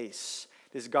my face."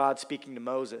 This is God speaking to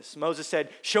Moses. Moses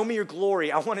said, "Show me your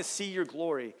glory. I want to see your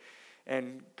glory."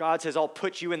 And God says, "I'll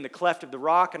put you in the cleft of the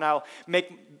rock and I'll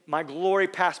make my glory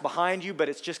pass behind you, but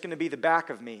it's just going to be the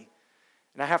back of me.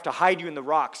 And I have to hide you in the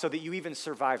rock so that you even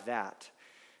survive that."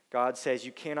 God says,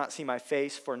 "You cannot see my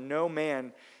face, for no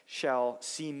man shall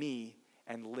see me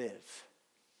and live."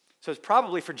 So it's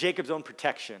probably for Jacob's own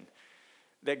protection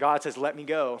that God says, "Let me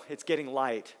go. It's getting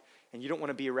light." And you don't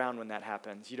want to be around when that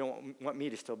happens. You don't want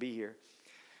me to still be here.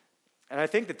 And I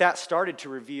think that started to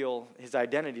reveal his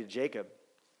identity to Jacob.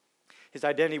 His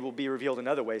identity will be revealed in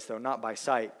other ways, though, not by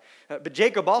sight. But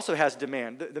Jacob also has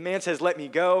demand. The man says, "Let me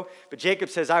go." But Jacob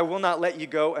says, "I will not let you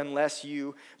go unless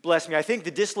you bless me." I think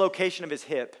the dislocation of his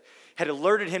hip had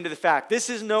alerted him to the fact, this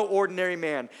is no ordinary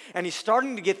man. And he's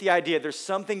starting to get the idea, there's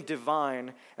something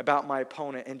divine about my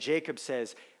opponent. And Jacob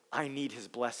says, I need his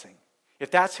blessing. If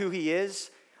that's who he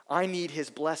is, I need his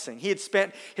blessing. He had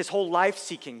spent his whole life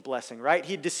seeking blessing, right?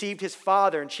 He had deceived his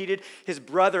father and cheated his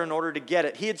brother in order to get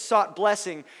it. He had sought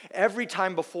blessing every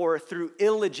time before through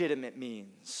illegitimate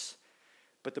means.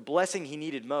 But the blessing he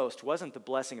needed most wasn't the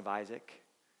blessing of Isaac.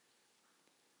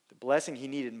 The blessing he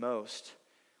needed most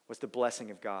was the blessing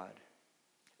of God.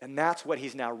 And that's what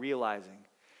he's now realizing.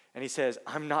 And he says,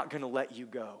 I'm not going to let you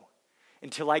go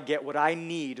until I get what I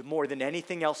need more than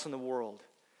anything else in the world.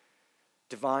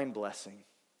 Divine blessing.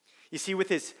 You see, with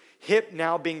his hip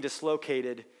now being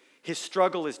dislocated, his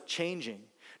struggle is changing.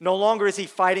 No longer is he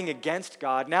fighting against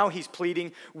God. Now he's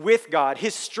pleading with God.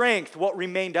 His strength, what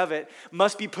remained of it,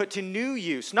 must be put to new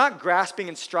use. Not grasping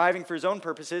and striving for his own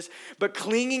purposes, but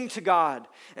clinging to God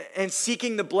and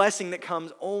seeking the blessing that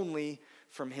comes only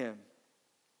from him.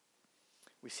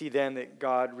 We see then that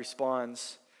God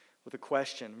responds with a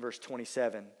question. Verse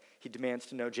 27, he demands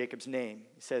to know Jacob's name.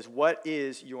 He says, "What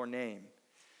is your name?"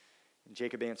 And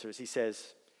Jacob answers, he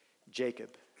says,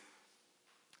 "Jacob."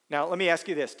 Now, let me ask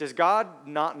you this. Does God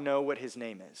not know what his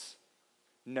name is?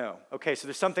 No. Okay, so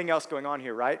there's something else going on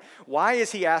here, right? Why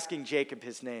is he asking Jacob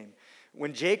his name?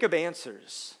 When Jacob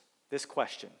answers this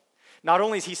question, not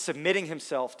only is he submitting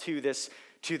himself to this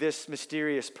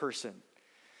mysterious person,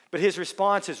 But his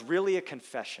response is really a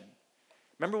confession.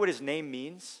 Remember what his name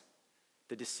means?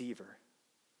 The deceiver,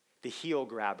 the heel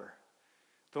grabber,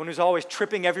 the one who's always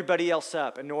tripping everybody else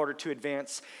up in order to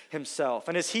advance himself.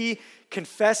 And as he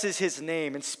confesses his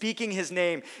name and speaking his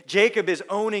name, Jacob is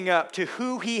owning up to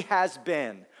who he has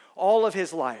been all of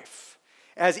his life.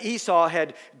 As Esau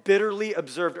had bitterly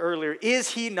observed earlier,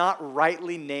 is he not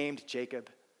rightly named Jacob?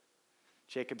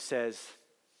 Jacob says,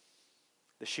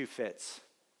 the shoe fits.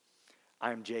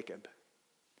 I am Jacob.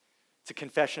 It's a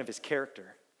confession of his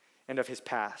character and of his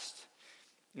past.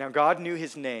 Now, God knew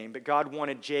his name, but God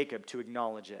wanted Jacob to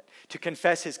acknowledge it, to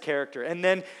confess his character, and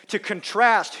then to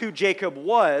contrast who Jacob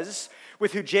was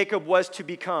with who Jacob was to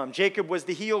become. Jacob was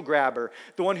the heel grabber,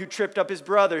 the one who tripped up his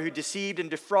brother, who deceived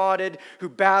and defrauded, who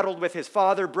battled with his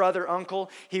father, brother, uncle.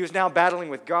 He was now battling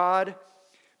with God,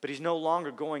 but he's no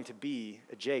longer going to be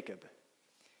a Jacob.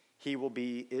 He will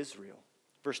be Israel.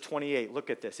 Verse 28, look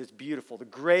at this. It's beautiful. The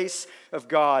grace of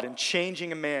God in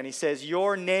changing a man. He says,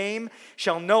 your name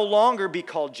shall no longer be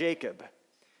called Jacob,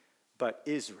 but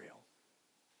Israel.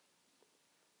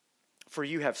 For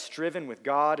you have striven with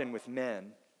God and with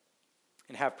men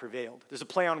and have prevailed. There's a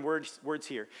play on words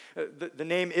here. The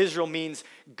name Israel means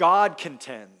God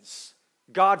contends.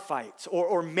 God fights,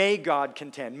 or may God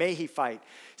contend. May he fight.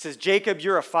 It says, Jacob,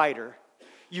 you're a fighter.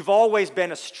 You've always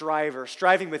been a striver,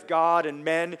 striving with God and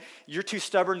men. You're too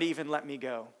stubborn to even let me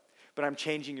go. But I'm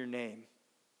changing your name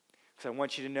because I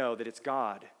want you to know that it's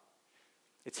God.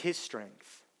 It's his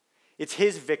strength. It's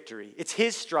his victory. It's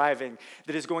his striving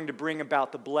that is going to bring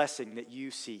about the blessing that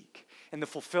you seek and the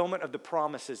fulfillment of the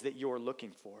promises that you're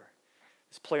looking for.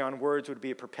 This play on words would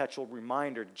be a perpetual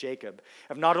reminder to Jacob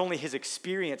of not only his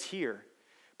experience here,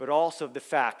 but also of the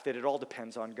fact that it all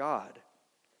depends on God.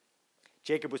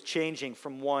 Jacob was changing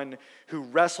from one who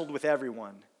wrestled with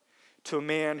everyone to a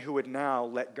man who would now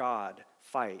let God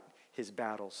fight his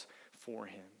battles for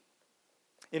him.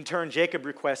 In turn, Jacob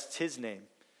requests his name.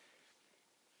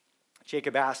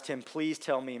 Jacob asked him, please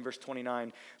tell me, in verse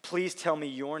 29, please tell me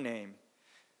your name.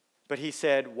 But he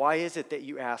said, why is it that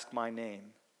you ask my name?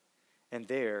 And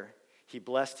there he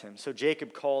blessed him. So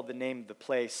Jacob called the name of the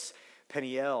place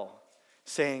Peniel,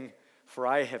 saying, for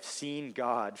I have seen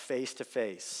God face to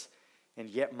face, and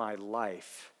yet my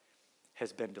life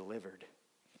has been delivered.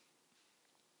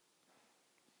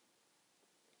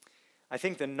 I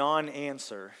think the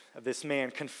non-answer of this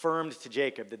man confirmed to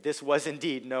Jacob that this was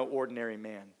indeed no ordinary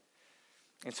man.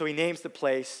 And so he names the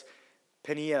place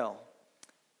Peniel,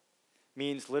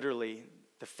 means literally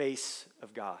the face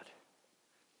of God.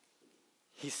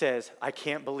 He says, I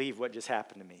can't believe what just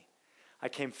happened to me. I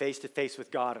came face to face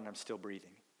with God and I'm still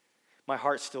breathing. My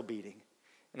heart's still beating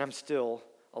and I'm still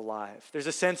alive. There's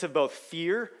a sense of both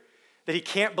fear that he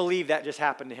can't believe that just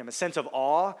happened to him, a sense of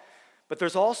awe, but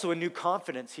there's also a new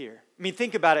confidence here. I mean,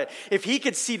 think about it. If he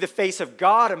could see the face of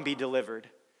God and be delivered,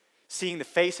 seeing the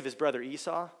face of his brother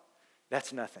Esau,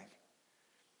 that's nothing.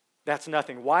 That's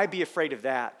nothing. Why be afraid of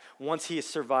that once he has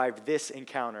survived this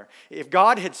encounter? If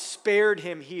God had spared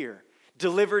him here,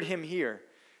 delivered him here,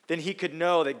 then he could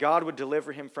know that God would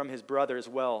deliver him from his brother as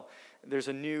well. There's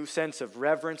a new sense of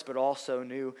reverence, but also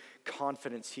new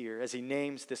confidence here as he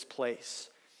names this place.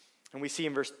 And we see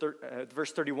in verse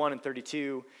 31 and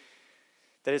 32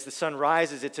 that as the sun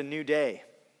rises, it's a new day,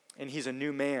 and he's a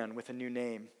new man with a new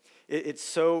name. It's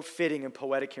so fitting and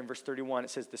poetic here in verse 31. It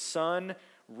says, the sun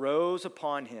rose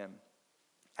upon him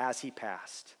as he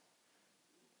passed.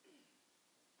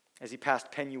 As he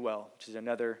passed Penuel, which is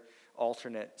another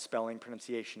alternate spelling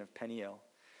pronunciation of Peniel.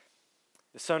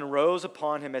 The sun rose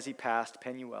upon him as he passed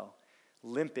Penuel,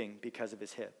 limping because of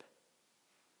his hip.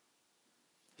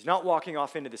 He's not walking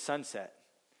off into the sunset.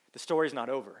 The story's not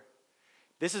over.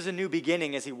 This is a new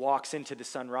beginning as he walks into the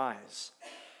sunrise.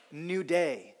 A new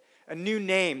day, a new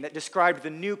name that described the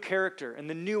new character and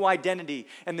the new identity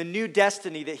and the new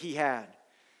destiny that he had.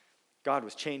 God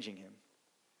was changing him.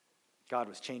 God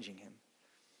was changing him.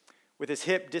 With his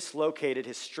hip dislocated,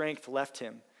 his strength left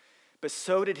him, but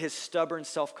so did his stubborn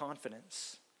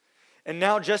self-confidence. And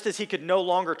now, just as he could no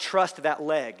longer trust that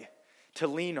leg to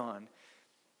lean on,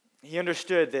 he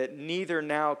understood that neither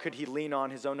now could he lean on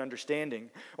his own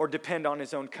understanding or depend on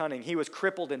his own cunning. He was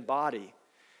crippled in body,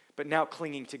 but now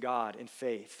clinging to God in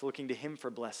faith, looking to him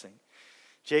for blessing.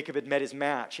 Jacob had met his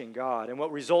match in God, and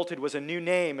what resulted was a new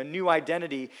name, a new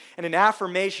identity, and an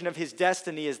affirmation of his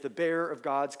destiny as the bearer of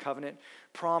God's covenant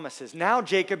promises. Now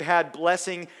Jacob had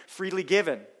blessing freely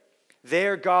given.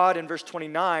 There, God, in verse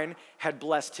 29, had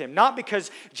blessed him, not because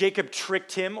Jacob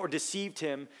tricked him or deceived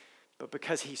him, but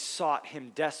because he sought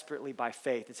him desperately by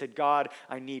faith and said, God,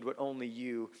 I need what only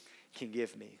you can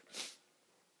give me.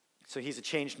 So he's a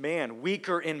changed man,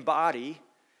 weaker in body,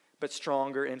 but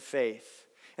stronger in faith.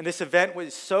 And this event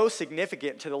was so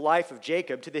significant to the life of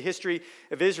Jacob, to the history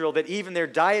of Israel, that even their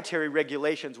dietary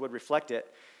regulations would reflect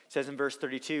it. It says in verse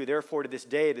 32, therefore to this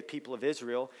day the people of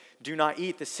Israel do not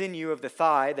eat the sinew of the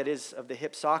thigh, that is of the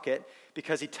hip socket,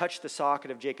 because he touched the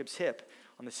socket of Jacob's hip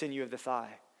on the sinew of the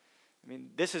thigh. I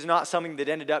mean, this is not something that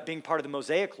ended up being part of the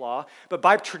Mosaic law, but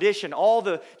by tradition, all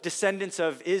the descendants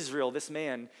of Israel, this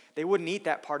man, they wouldn't eat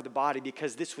that part of the body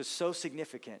because this was so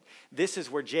significant. This is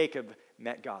where Jacob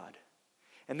met God.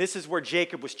 And this is where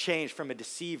Jacob was changed from a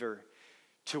deceiver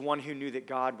to one who knew that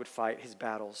God would fight his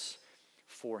battles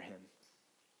for him.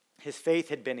 His faith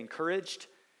had been encouraged,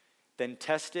 then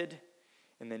tested,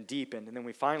 and then deepened. And then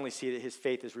we finally see that his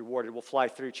faith is rewarded. We'll fly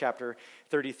through chapter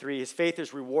 33. His faith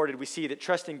is rewarded. We see that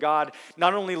trusting God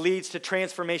not only leads to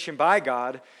transformation by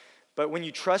God, but when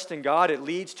you trust in God, it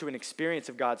leads to an experience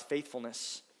of God's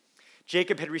faithfulness.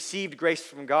 Jacob had received grace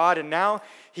from God, and now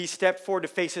he stepped forward to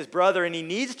face his brother, and he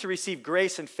needs to receive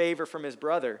grace and favor from his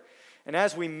brother. And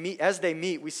as they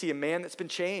meet, we see a man that's been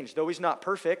changed. Though he's not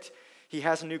perfect, he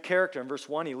has a new character. In verse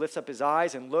 1, he lifts up his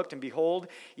eyes and looked, and behold,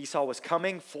 Esau was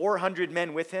coming, 400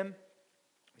 men with him.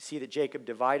 We see that Jacob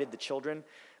divided the children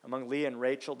among Leah and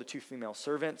Rachel, the 2 female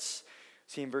servants.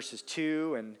 We see in verses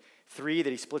 2 and 3 that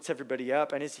he splits everybody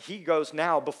up, and he goes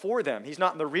now before them. He's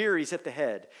not in the rear, he's at the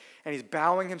head. And he's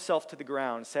bowing himself to the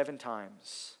ground 7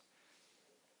 times.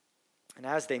 And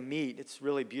as they meet, it's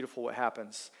really beautiful what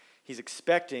happens. He's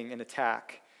expecting an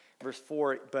attack. Verse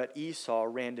 4, but Esau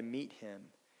ran to meet him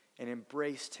and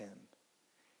embraced him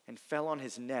and fell on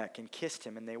his neck and kissed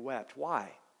him, and they wept.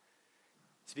 Why?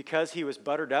 It's because he was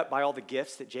buttered up by all the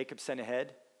gifts that Jacob sent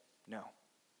ahead? No.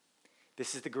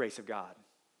 This is the grace of God.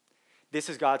 This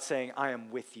is God saying, I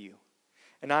am with you,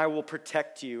 and I will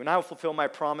protect you, and I will fulfill my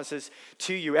promises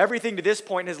to you. Everything to this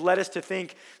point has led us to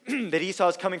think that Esau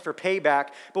is coming for payback,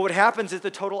 but what happens is the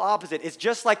total opposite. It's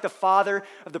just like the father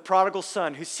of the prodigal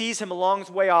son who sees him a long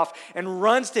way off and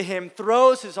runs to him,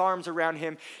 throws his arms around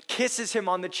him, kisses him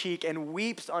on the cheek, and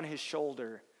weeps on his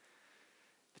shoulder.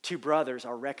 The 2 brothers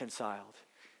are reconciled,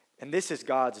 and this is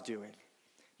God's doing.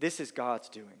 This is God's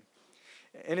doing.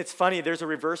 And it's funny, there's a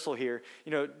reversal here.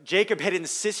 You know, Jacob had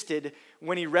insisted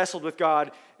when he wrestled with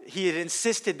God, he had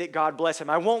insisted that God bless him.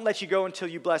 I won't let you go until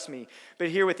you bless me. But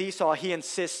here with Esau, he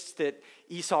insists that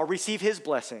Esau receive his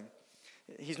blessing.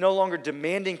 He's no longer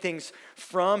demanding things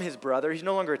from his brother. He's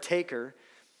no longer a taker.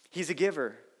 He's a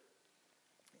giver.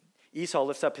 Esau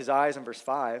lifts up his eyes in verse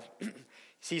 5. He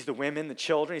sees the women, the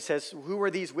children. He says, who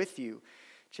are these with you?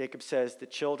 Jacob says, the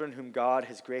children whom God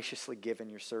has graciously given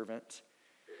your servant.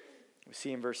 We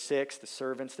see in verse 6, the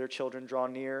servants, their children draw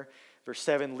near. Verse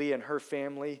 7, Leah and her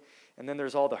family. And then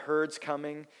there's all the herds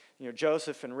coming. You know,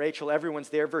 Joseph and Rachel, everyone's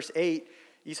there. Verse 8,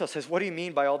 Esau says, what do you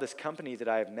mean by all this company that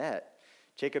I have met?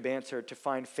 Jacob answered, to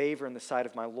find favor in the sight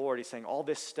of my Lord. He's saying, all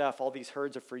this stuff, all these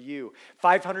herds are for you.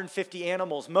 550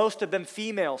 animals, most of them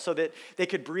female, so that they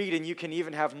could breed and you can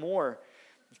even have more.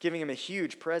 He's giving him a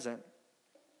huge present.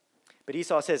 But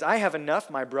Esau says, I have enough,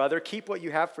 my brother. Keep what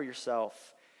you have for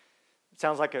yourself. It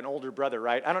sounds like an older brother,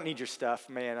 right? I don't need your stuff,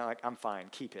 man. I'm fine.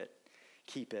 Keep it.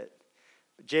 Keep it.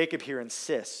 But Jacob here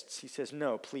insists. He says,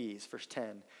 no, please. Verse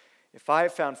 10, if I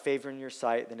have found favor in your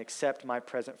sight, then accept my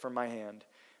present from my hand.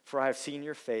 For I have seen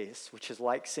your face, which is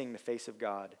like seeing the face of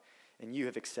God, and you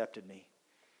have accepted me.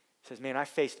 He says, man, I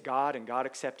faced God, and God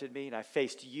accepted me, and I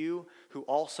faced you, who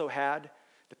also had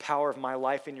the power of my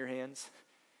life in your hands,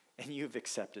 and you have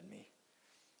accepted me.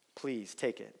 Please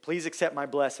take it. Please accept my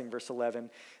blessing, verse 11,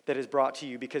 that is brought to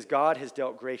you, because God has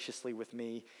dealt graciously with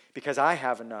me, because I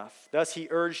have enough. Thus he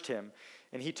urged him,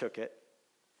 and he took it.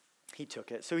 He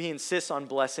took it. So he insists on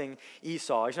blessing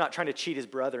Esau. He's not trying to cheat his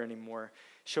brother anymore,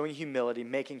 showing humility,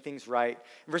 making things right.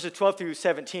 In verses 12 through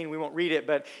 17, we won't read it,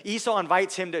 but Esau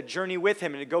invites him to journey with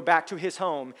him and to go back to his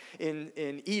home in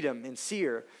Edom, in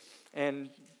Seir. And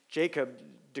Jacob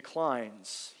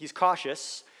declines. He's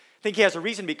cautious. I think he has a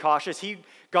reason to be cautious. He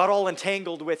got all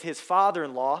entangled with his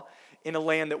father-in-law in a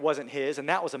land that wasn't his, and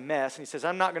that was a mess. And he says,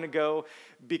 I'm not going to go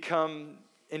become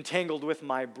entangled with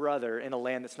my brother in a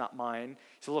land that's not mine.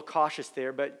 He's a little cautious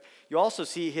there, but you also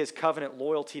see his covenant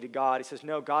loyalty to God. He says,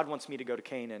 no, God wants me to go to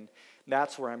Canaan.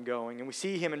 That's where I'm going. And we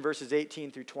see him in verses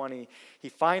 18 through 20. He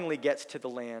finally gets to the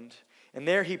land, and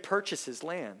there he purchases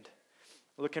land.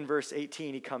 Look in verse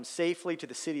 18. He comes safely to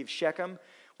the city of Shechem,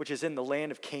 which is in the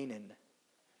land of Canaan.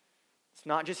 It's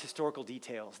not just historical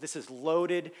details. This is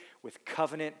loaded with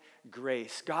covenant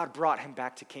grace. God brought him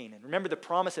back to Canaan. Remember the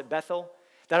promise at Bethel?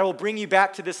 That I will bring you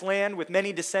back to this land with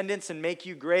many descendants and make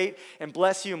you great and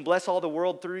bless you and bless all the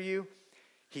world through you.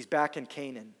 He's back in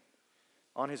Canaan.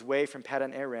 On his way from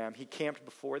Paddan Aram, he camped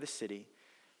before the city.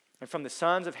 And from the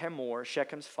sons of Hamor,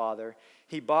 Shechem's father,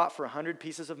 he bought for 100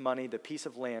 pieces of money the piece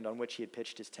of land on which he had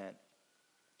pitched his tent.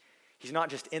 He's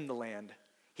not just in the land,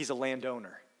 he's a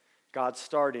landowner. God's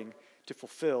starting to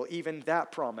fulfill even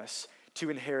that promise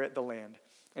to inherit the land.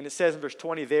 And it says in verse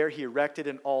 20, there he erected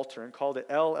an altar and called it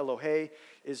El Elohe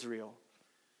Israel.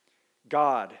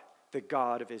 God, the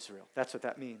God of Israel. That's what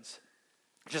that means.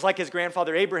 Just like his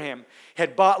grandfather Abraham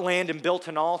had bought land and built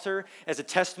an altar as a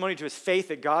testimony to his faith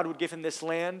that God would give him this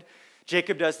land,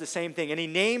 Jacob does the same thing. And he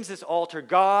names this altar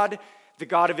God, the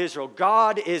God of Israel.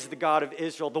 God is the God of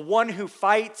Israel. The one who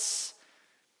fights,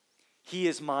 he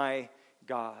is my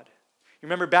God. You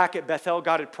remember back at Bethel,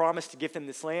 God had promised to give them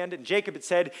this land. And Jacob had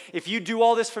said, if you do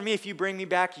all this for me, if you bring me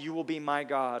back, you will be my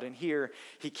God. And here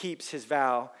he keeps his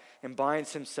vow and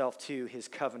binds himself to his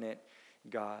covenant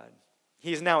God.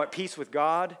 He is now at peace with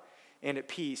God and at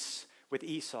peace with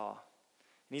Esau.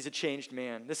 And he's a changed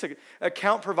man. This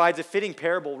account provides a fitting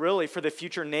parable, really, for the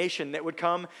future nation that would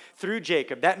come through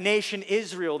Jacob. That nation,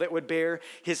 Israel, that would bear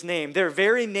his name. Their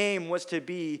very name was to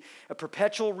be a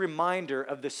perpetual reminder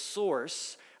of the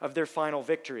source of their final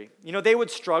victory. You know, they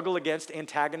would struggle against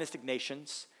antagonistic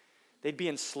nations. They'd be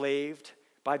enslaved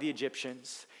by the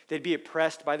Egyptians. They'd be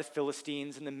oppressed by the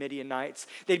Philistines and the Midianites.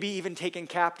 They'd be even taken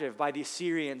captive by the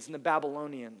Assyrians and the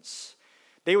Babylonians.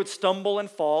 They would stumble and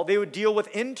fall. They would deal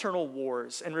with internal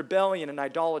wars and rebellion and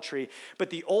idolatry. But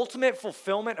the ultimate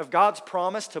fulfillment of God's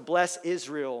promise to bless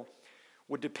Israel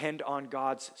would depend on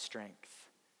God's strength,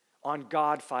 on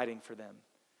God fighting for them,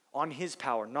 on his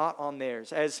power, not on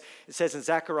theirs. As it says in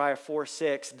Zechariah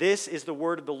 4:6, this is the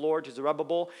word of the Lord to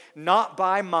Zerubbabel, not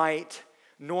by might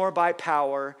nor by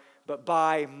power, but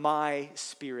by my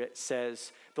Spirit,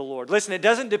 says the Lord. Listen, it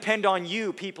doesn't depend on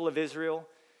you, people of Israel.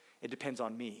 It depends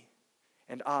on me,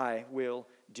 and I will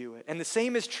do it. And the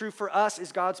same is true for us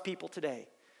as God's people today.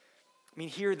 I mean,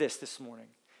 hear this morning.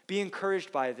 Be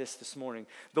encouraged by this morning.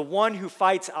 The one who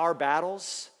fights our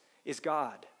battles is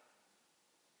God.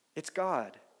 It's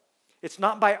God. It's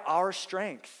not by our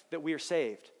strength that we are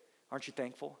saved. Aren't you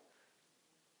thankful?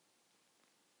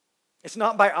 It's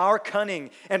not by our cunning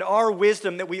and our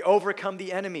wisdom that we overcome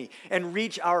the enemy and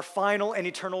reach our final and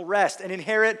eternal rest and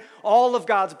inherit all of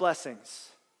God's blessings.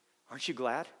 Aren't you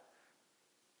glad?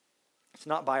 It's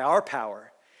not by our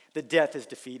power that death is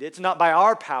defeated. It's not by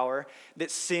our power that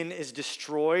sin is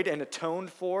destroyed and atoned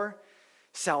for.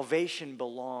 Salvation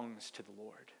belongs to the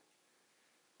Lord.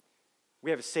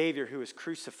 We have a Savior who was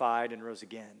crucified and rose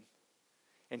again,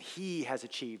 and he has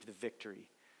achieved the victory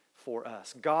for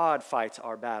us. God fights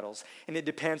our battles, and it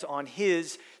depends on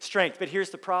his strength. But here's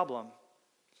the problem.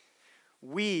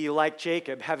 We, like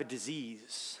Jacob, have a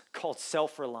disease called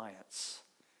self-reliance.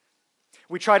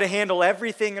 We try to handle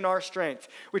everything in our strength.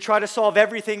 We try to solve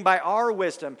everything by our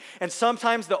wisdom. And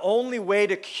sometimes the only way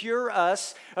to cure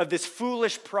us of this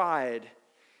foolish pride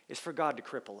is for God to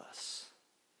cripple us,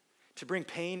 to bring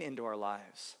pain into our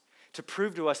lives, to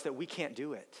prove to us that we can't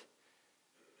do it,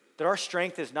 that our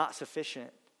strength is not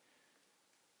sufficient,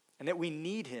 and that we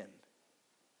need him.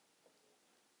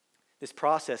 This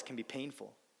process can be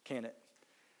painful, can't it?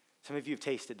 Some of you have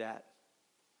tasted that.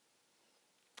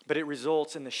 But it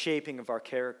results in the shaping of our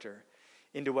character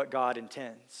into what God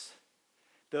intends.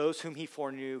 Those whom he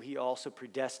foreknew, he also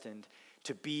predestined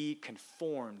to be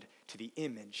conformed to the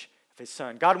image of his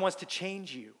Son. God wants to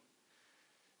change you.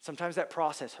 Sometimes that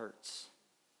process hurts.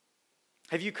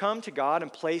 Have you come to God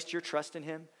and placed your trust in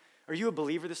him? Are you a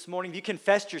believer this morning? Have you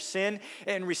confessed your sin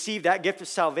and received that gift of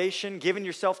salvation, given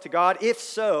yourself to God? If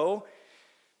so,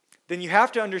 then you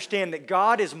have to understand that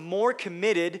God is more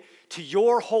committed to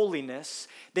your holiness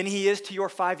than he is to your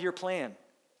 5-year plan.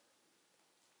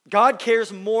 God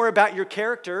cares more about your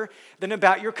character than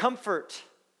about your comfort.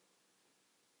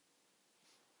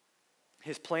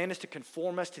 His plan is to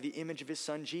conform us to the image of his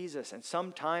Son, Jesus. And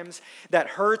sometimes that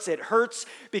hurts. It hurts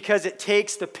because it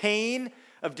takes the pain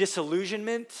of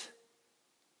disillusionment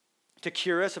to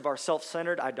cure us of our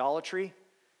self-centered idolatry.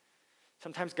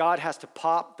 Sometimes God has to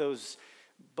pop those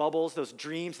bubbles, those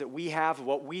dreams that we have of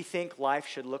what we think life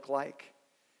should look like.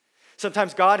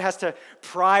 Sometimes God has to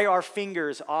pry our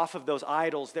fingers off of those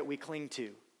idols that we cling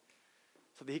to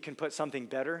so that he can put something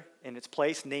better in its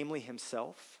place, namely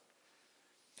himself.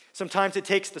 Sometimes it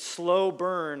takes the slow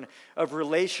burn of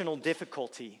relational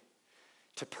difficulty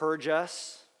to purge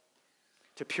us,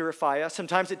 to purify us.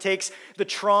 Sometimes it takes the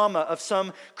trauma of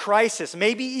some crisis,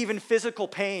 maybe even physical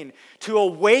pain, to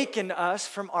awaken us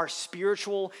from our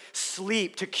spiritual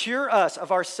sleep, to cure us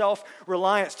of our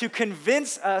self-reliance, to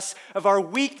convince us of our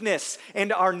weakness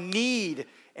and our need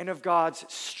and of God's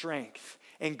strength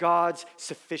and God's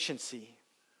sufficiency.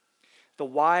 the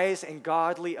wise and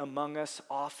godly among us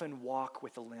often walk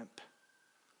with a limp.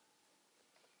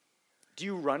 Do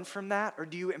you run from that or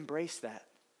do you embrace that?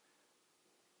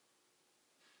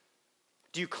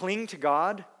 Do you cling to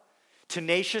God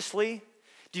tenaciously?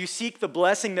 Do you seek the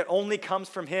blessing that only comes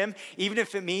from Him, even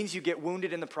if it means you get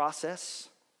wounded in the process?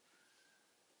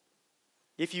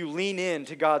 If you lean in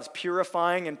to God's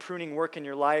purifying and pruning work in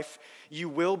your life, you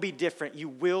will be different. You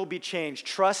will be changed.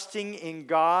 Trusting in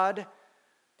God,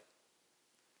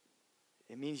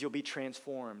 it means you'll be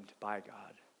transformed by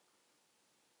God.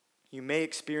 You may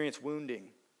experience wounding,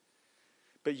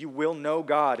 but you will know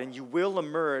God and you will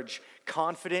emerge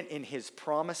confident in His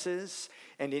promises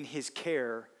and in His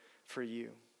care for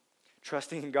you.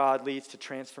 Trusting in God leads to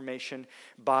transformation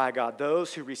by God.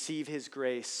 Those who receive His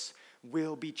grace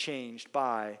will be changed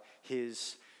by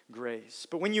His grace.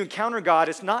 But when you encounter God,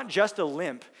 it's not just a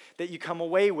limp that you come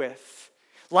away with.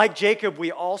 Like Jacob,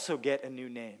 we also get a new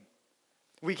name.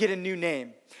 We get a new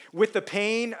name. With the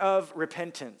pain of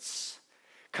repentance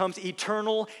comes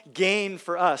eternal gain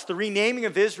for us. The renaming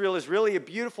of Israel is really a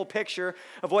beautiful picture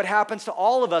of what happens to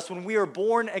all of us when we are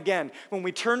born again. When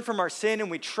we turn from our sin and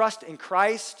we trust in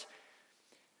Christ,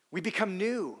 we become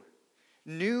new.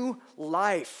 New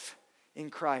life in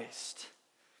Christ.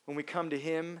 When we come to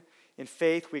Him in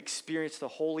faith, we experience the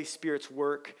Holy Spirit's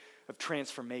work of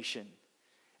transformation.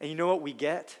 And you know what we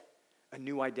get? A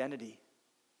new identity.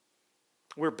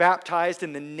 We're baptized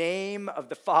in the name of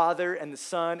the Father and the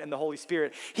Son and the Holy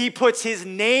Spirit. He puts His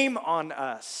name on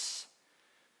us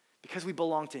because we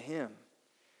belong to Him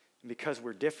and because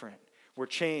we're different. We're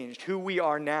changed. Who we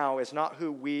are now is not who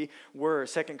we were.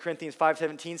 2 Corinthians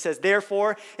 5:17 says,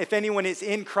 therefore, if anyone is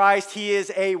in Christ, he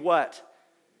is a what?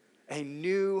 A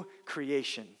new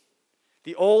creation.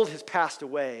 The old has passed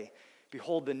away.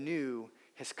 Behold, the new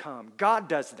has come. God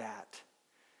does that.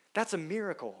 That's a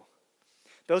miracle.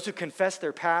 Those who confess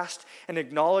their past and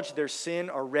acknowledge their sin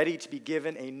are ready to be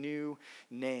given a new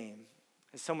name.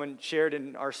 As someone shared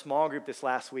in our small group this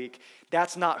last week,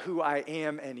 that's not who I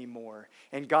am anymore.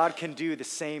 And God can do the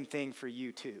same thing for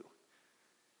you too.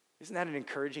 Isn't that an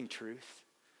encouraging truth?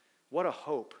 What a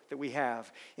hope that we have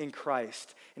in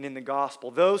Christ and in the gospel.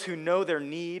 Those who know their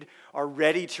need are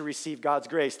ready to receive God's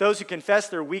grace. Those who confess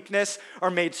their weakness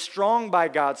are made strong by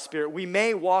God's Spirit. We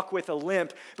may walk with a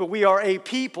limp, but we are a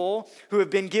people who have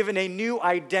been given a new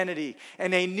identity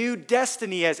and a new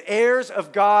destiny as heirs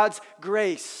of God's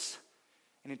grace,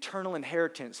 an eternal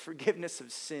inheritance, forgiveness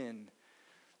of sin,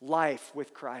 life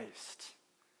with Christ.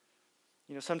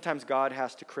 You know, sometimes God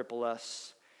has to cripple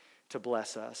us to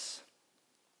bless us.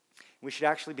 We should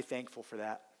actually be thankful for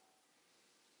that.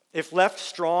 If left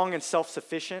strong and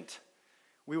self-sufficient,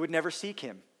 we would never seek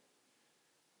Him.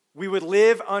 We would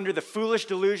live under the foolish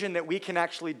delusion that we can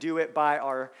actually do it by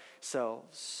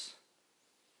ourselves.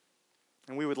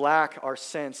 And we would lack our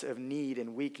sense of need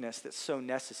and weakness that's so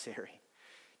necessary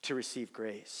to receive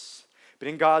grace. But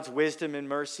in God's wisdom and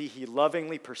mercy, He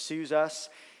lovingly pursues us.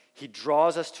 He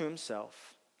draws us to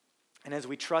Himself. And as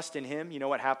we trust in Him, you know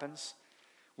what happens?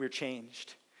 We're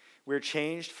changed. We're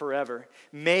changed forever,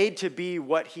 made to be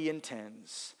what He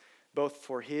intends, both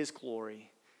for His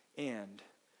glory and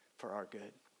for our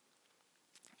good.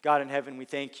 God in heaven, we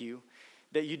thank You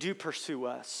that You do pursue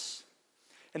us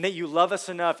and that You love us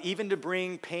enough even to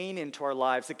bring pain into our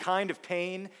lives, the kind of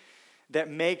pain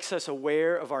that makes us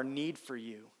aware of our need for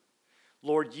You.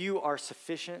 Lord, You are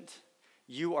sufficient,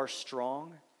 You are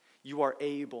strong, You are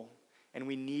able, and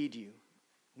we need You.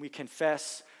 We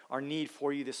confess our need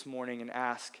for You this morning and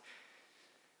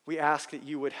we ask that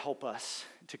You would help us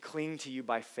to cling to You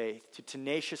by faith, to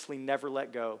tenaciously never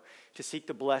let go, to seek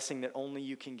the blessing that only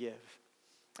You can give.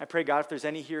 I pray, God, if there's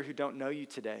any here who don't know You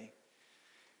today,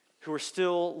 who are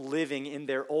still living in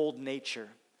their old nature,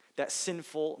 that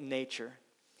sinful nature,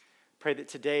 pray that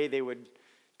today they would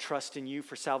trust in You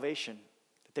for salvation,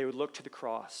 that they would look to the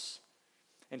cross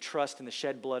and trust in the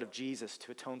shed blood of Jesus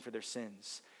to atone for their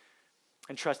sins,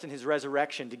 and trust in His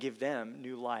resurrection to give them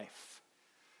new life.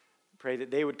 Pray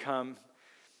that they would come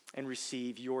and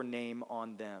receive Your name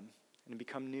on them and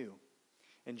become new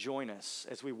and join us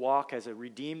as we walk as a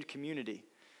redeemed community,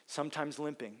 sometimes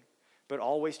limping, but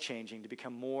always changing to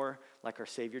become more like our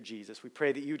Savior Jesus. We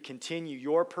pray that You would continue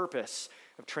Your purpose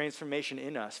of transformation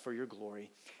in us for Your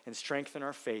glory and strengthen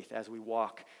our faith as we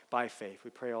walk by faith. We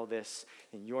pray all this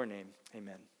in Your name.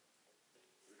 Amen.